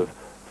sort of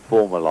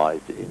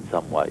formalise it in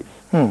some ways,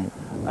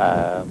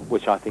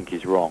 which I think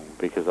is wrong,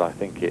 because I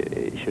think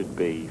it should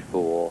be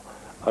for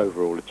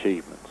overall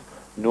achievement.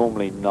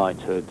 Normally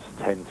knighthoods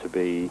tend to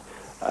be,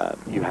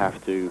 you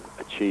have to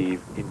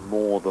achieve in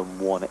more than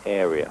one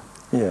area,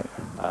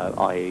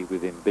 i.e.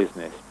 within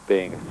business.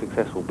 Being a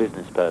successful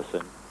business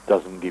person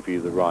doesn't give you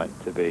the right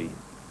to be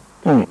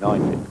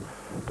knighted.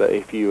 But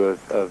if you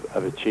have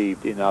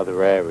achieved in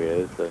other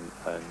areas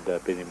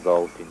and been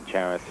involved in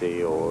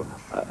charity, or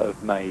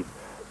have made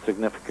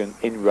significant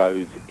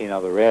inroads in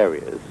other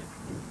areas,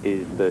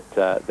 is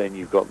that then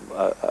you've got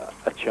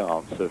a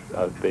chance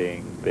of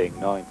being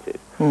knighted.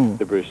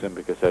 The British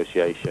Olympic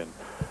Association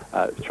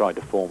tried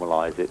to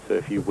formalise it, so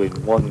if you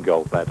win one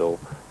gold medal,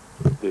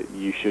 that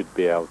you should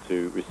be able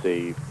to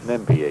receive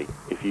an MBE.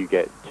 If you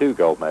get 2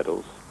 gold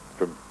medals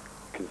from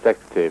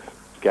consecutive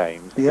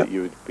games, that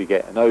you would be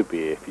get an OBE.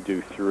 If you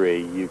do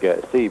 3, you get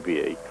a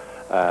CBE.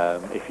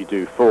 If you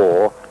do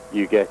 4,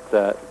 you get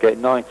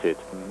knighted,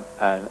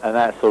 and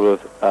that's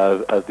sort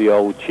of the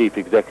old chief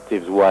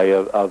executive's way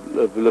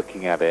of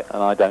looking at it.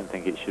 And I don't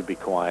think it should be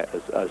quite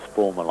as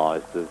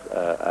formalised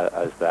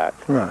as that.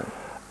 Right.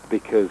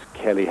 Because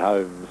Kelly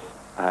Holmes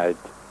had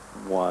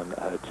won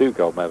 2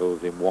 gold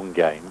medals in one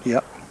game,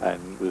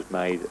 and was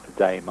made a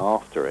dame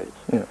after it.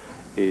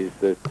 Is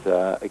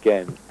that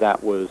again?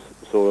 That was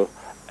sort of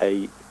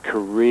a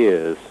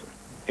career's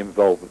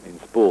involvement in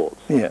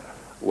sports,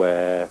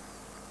 where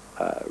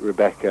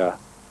Rebecca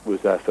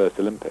was her first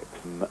Olympics,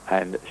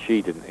 and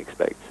she didn't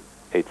expect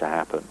it to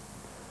happen.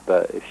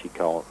 But if she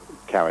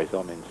carries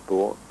on in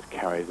sport,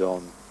 carries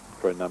on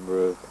for a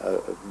number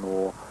of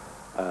more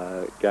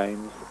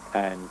games,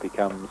 and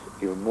becomes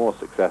even more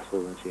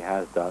successful than she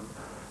has done,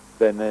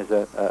 then there's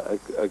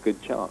a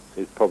good chance.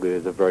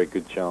 There's a very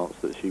good chance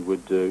that she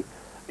would do,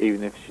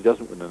 even if she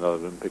doesn't win another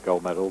Olympic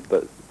gold medal,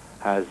 but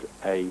has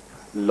a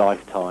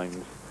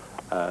lifetime's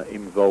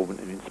involvement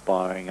in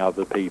inspiring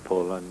other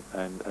people and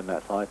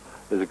that side,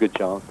 there's a good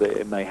chance that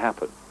it may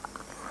happen.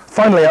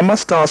 Finally, I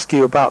must ask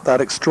you about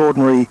that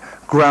extraordinary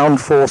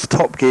ground force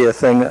Top Gear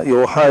thing at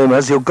your home.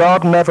 Has your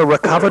garden ever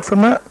recovered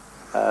from that?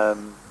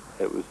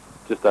 It was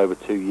just over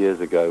 2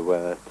 years ago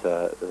when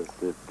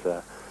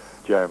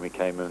Jeremy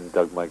came and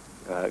dug my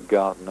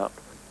garden up.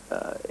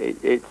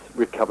 It's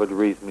recovered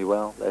reasonably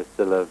well. There's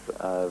still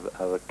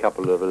a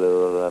couple of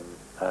little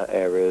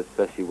areas,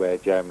 especially where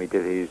Jeremy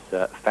did his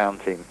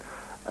fountain.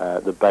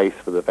 The base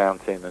for the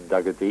fountain and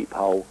dug a deep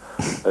hole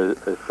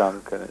has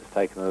sunk, and it's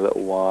taken a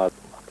little while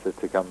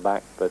to come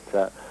back.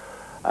 But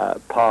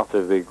part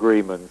of the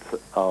agreement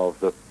of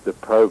the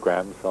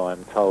programme, so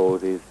I'm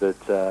told, is that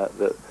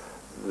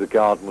the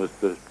garden was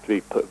to be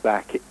put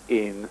back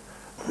in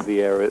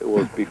the area it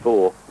was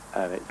before,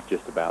 and it's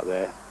just about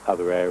there.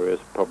 Other areas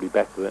probably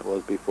better than it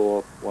was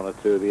before. One or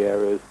two of the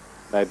areas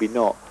maybe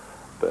not.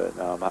 But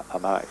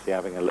I'm actually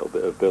having a little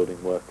bit of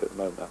building work at the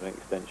moment. I have an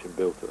extension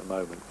built at the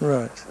moment.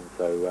 Right. And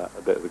so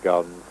a bit of the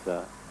garden's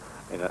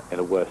in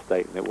a worse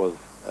state than it was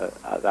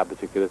at that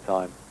particular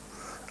time.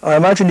 I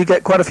imagine you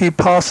get quite a few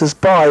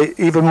passers-by,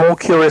 even more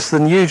curious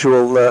than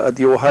usual, at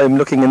your home,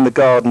 looking in the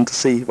garden to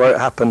see where it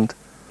happened.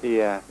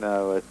 Yeah,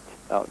 no,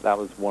 that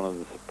was one of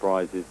the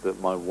surprises, that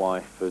my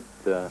wife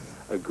had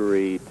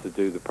agreed to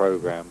do the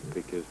programme,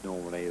 because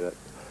normally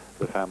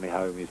the family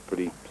home is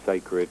pretty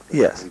sacred.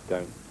 Yes. We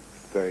don't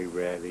very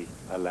rarely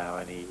allow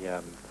any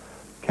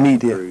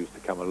Media crews to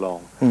come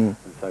along. And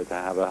so to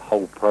have a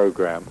whole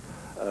programme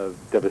of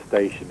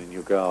devastation in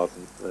your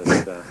garden,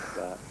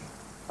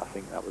 I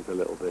think that was a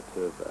little bit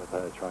of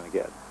her trying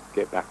to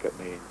get back at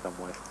me in some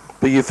way.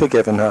 But you've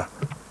forgiven her.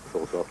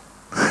 Sort of.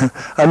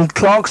 And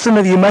Clarkson,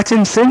 have you met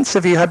him since?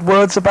 Have you had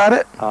words about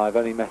it? I've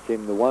only met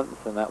him the once,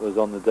 and that was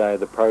on the day of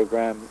the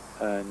programme,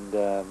 and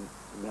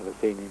never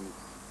seen him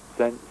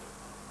since.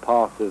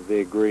 Part of the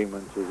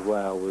agreement as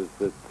well was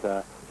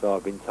that, so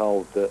I've been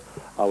told that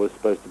I was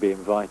supposed to be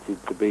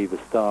invited to be the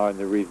star in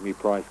the reasonably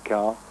priced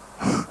car.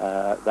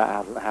 That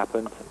hasn't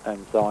happened,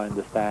 and so I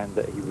understand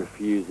that he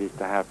refuses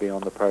to have me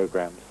on the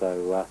programme.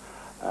 So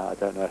I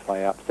don't know if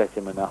I upset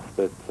him enough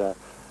that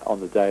on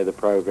the day of the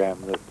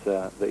programme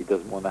that he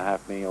doesn't want to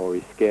have me, or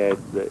he's scared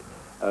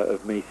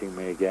of meeting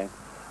me again.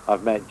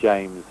 I've met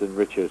James and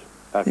Richard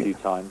a few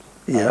times,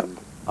 and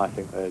I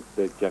think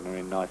they're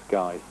genuinely nice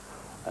guys.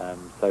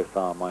 So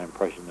far, my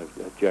impression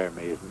of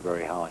Jeremy isn't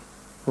very high.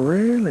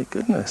 Really?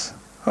 Goodness.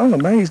 I'm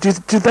amazed.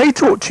 Did they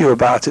talk to you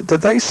about it?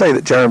 Did they say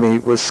that Jeremy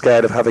was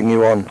scared of having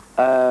you on?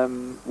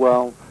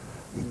 Well,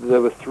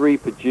 there were 3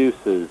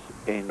 producers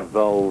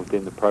involved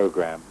in the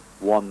programme.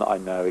 One that I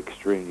know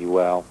extremely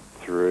well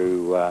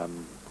through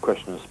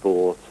Question of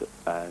Sport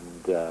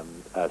and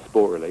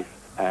Sport Relief,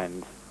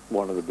 and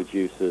one of the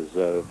producers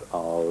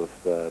of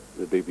the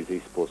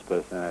BBC Sports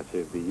Personality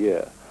of the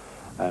Year.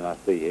 And I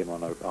see him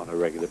on a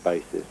regular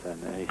basis.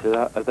 And he said,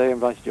 have they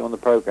invited you on the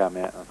programme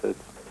yet? I said,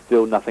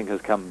 still nothing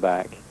has come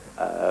back.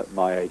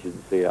 My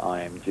agency at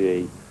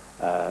IMG,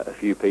 a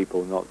few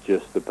people, not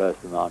just the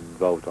person that I'm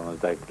involved on a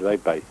day-to-day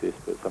basis,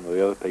 but some of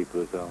the other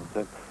people as well. And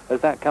said, has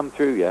that come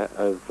through yet,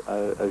 of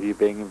you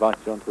being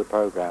invited onto the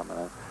programme?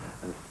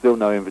 And still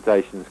no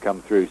invitations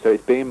come through. So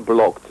it's being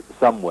blocked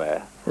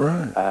somewhere.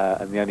 Right.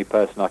 And the only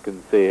person I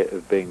can see it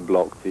as being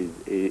blocked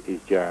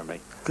is Jeremy.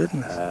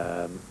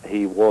 Goodness.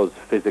 He was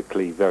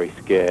physically very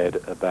scared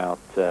about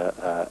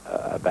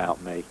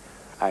me.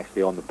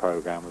 Actually, on the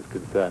programme, was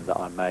concerned that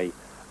I may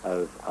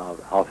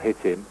have hit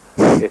him.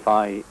 If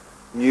I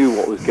knew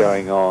what was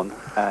going on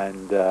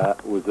and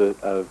was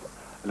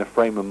in a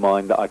frame of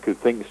mind that I could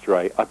think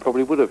straight, I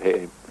probably would have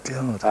hit him.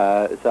 God.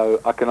 So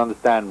I can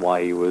understand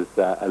why he was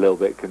a little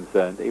bit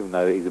concerned, even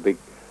though he's a big,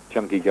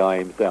 chunky guy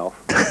himself.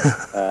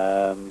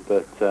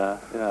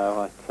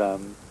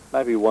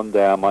 Maybe one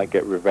day I might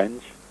get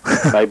revenge.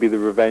 Maybe the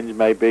revenge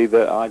may be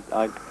that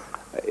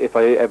if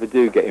I ever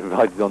do get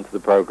invited onto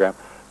the programme,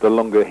 the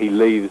longer he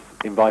leaves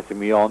inviting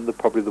me on,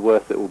 probably the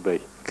worse it will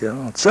be.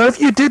 God. So if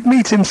you did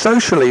meet him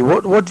socially,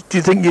 what do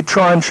you think? You'd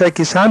try and shake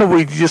his hand, or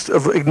would you just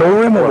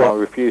ignore him, or well, what? I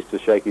refuse to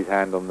shake his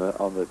hand on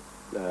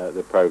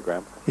the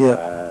programme.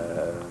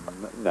 Yeah.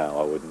 No,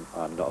 I wouldn't.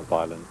 I'm not a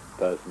violent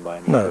person by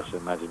any stretch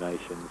of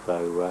imagination,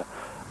 so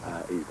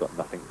he's got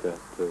nothing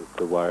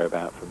to worry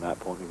about from that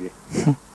point of view.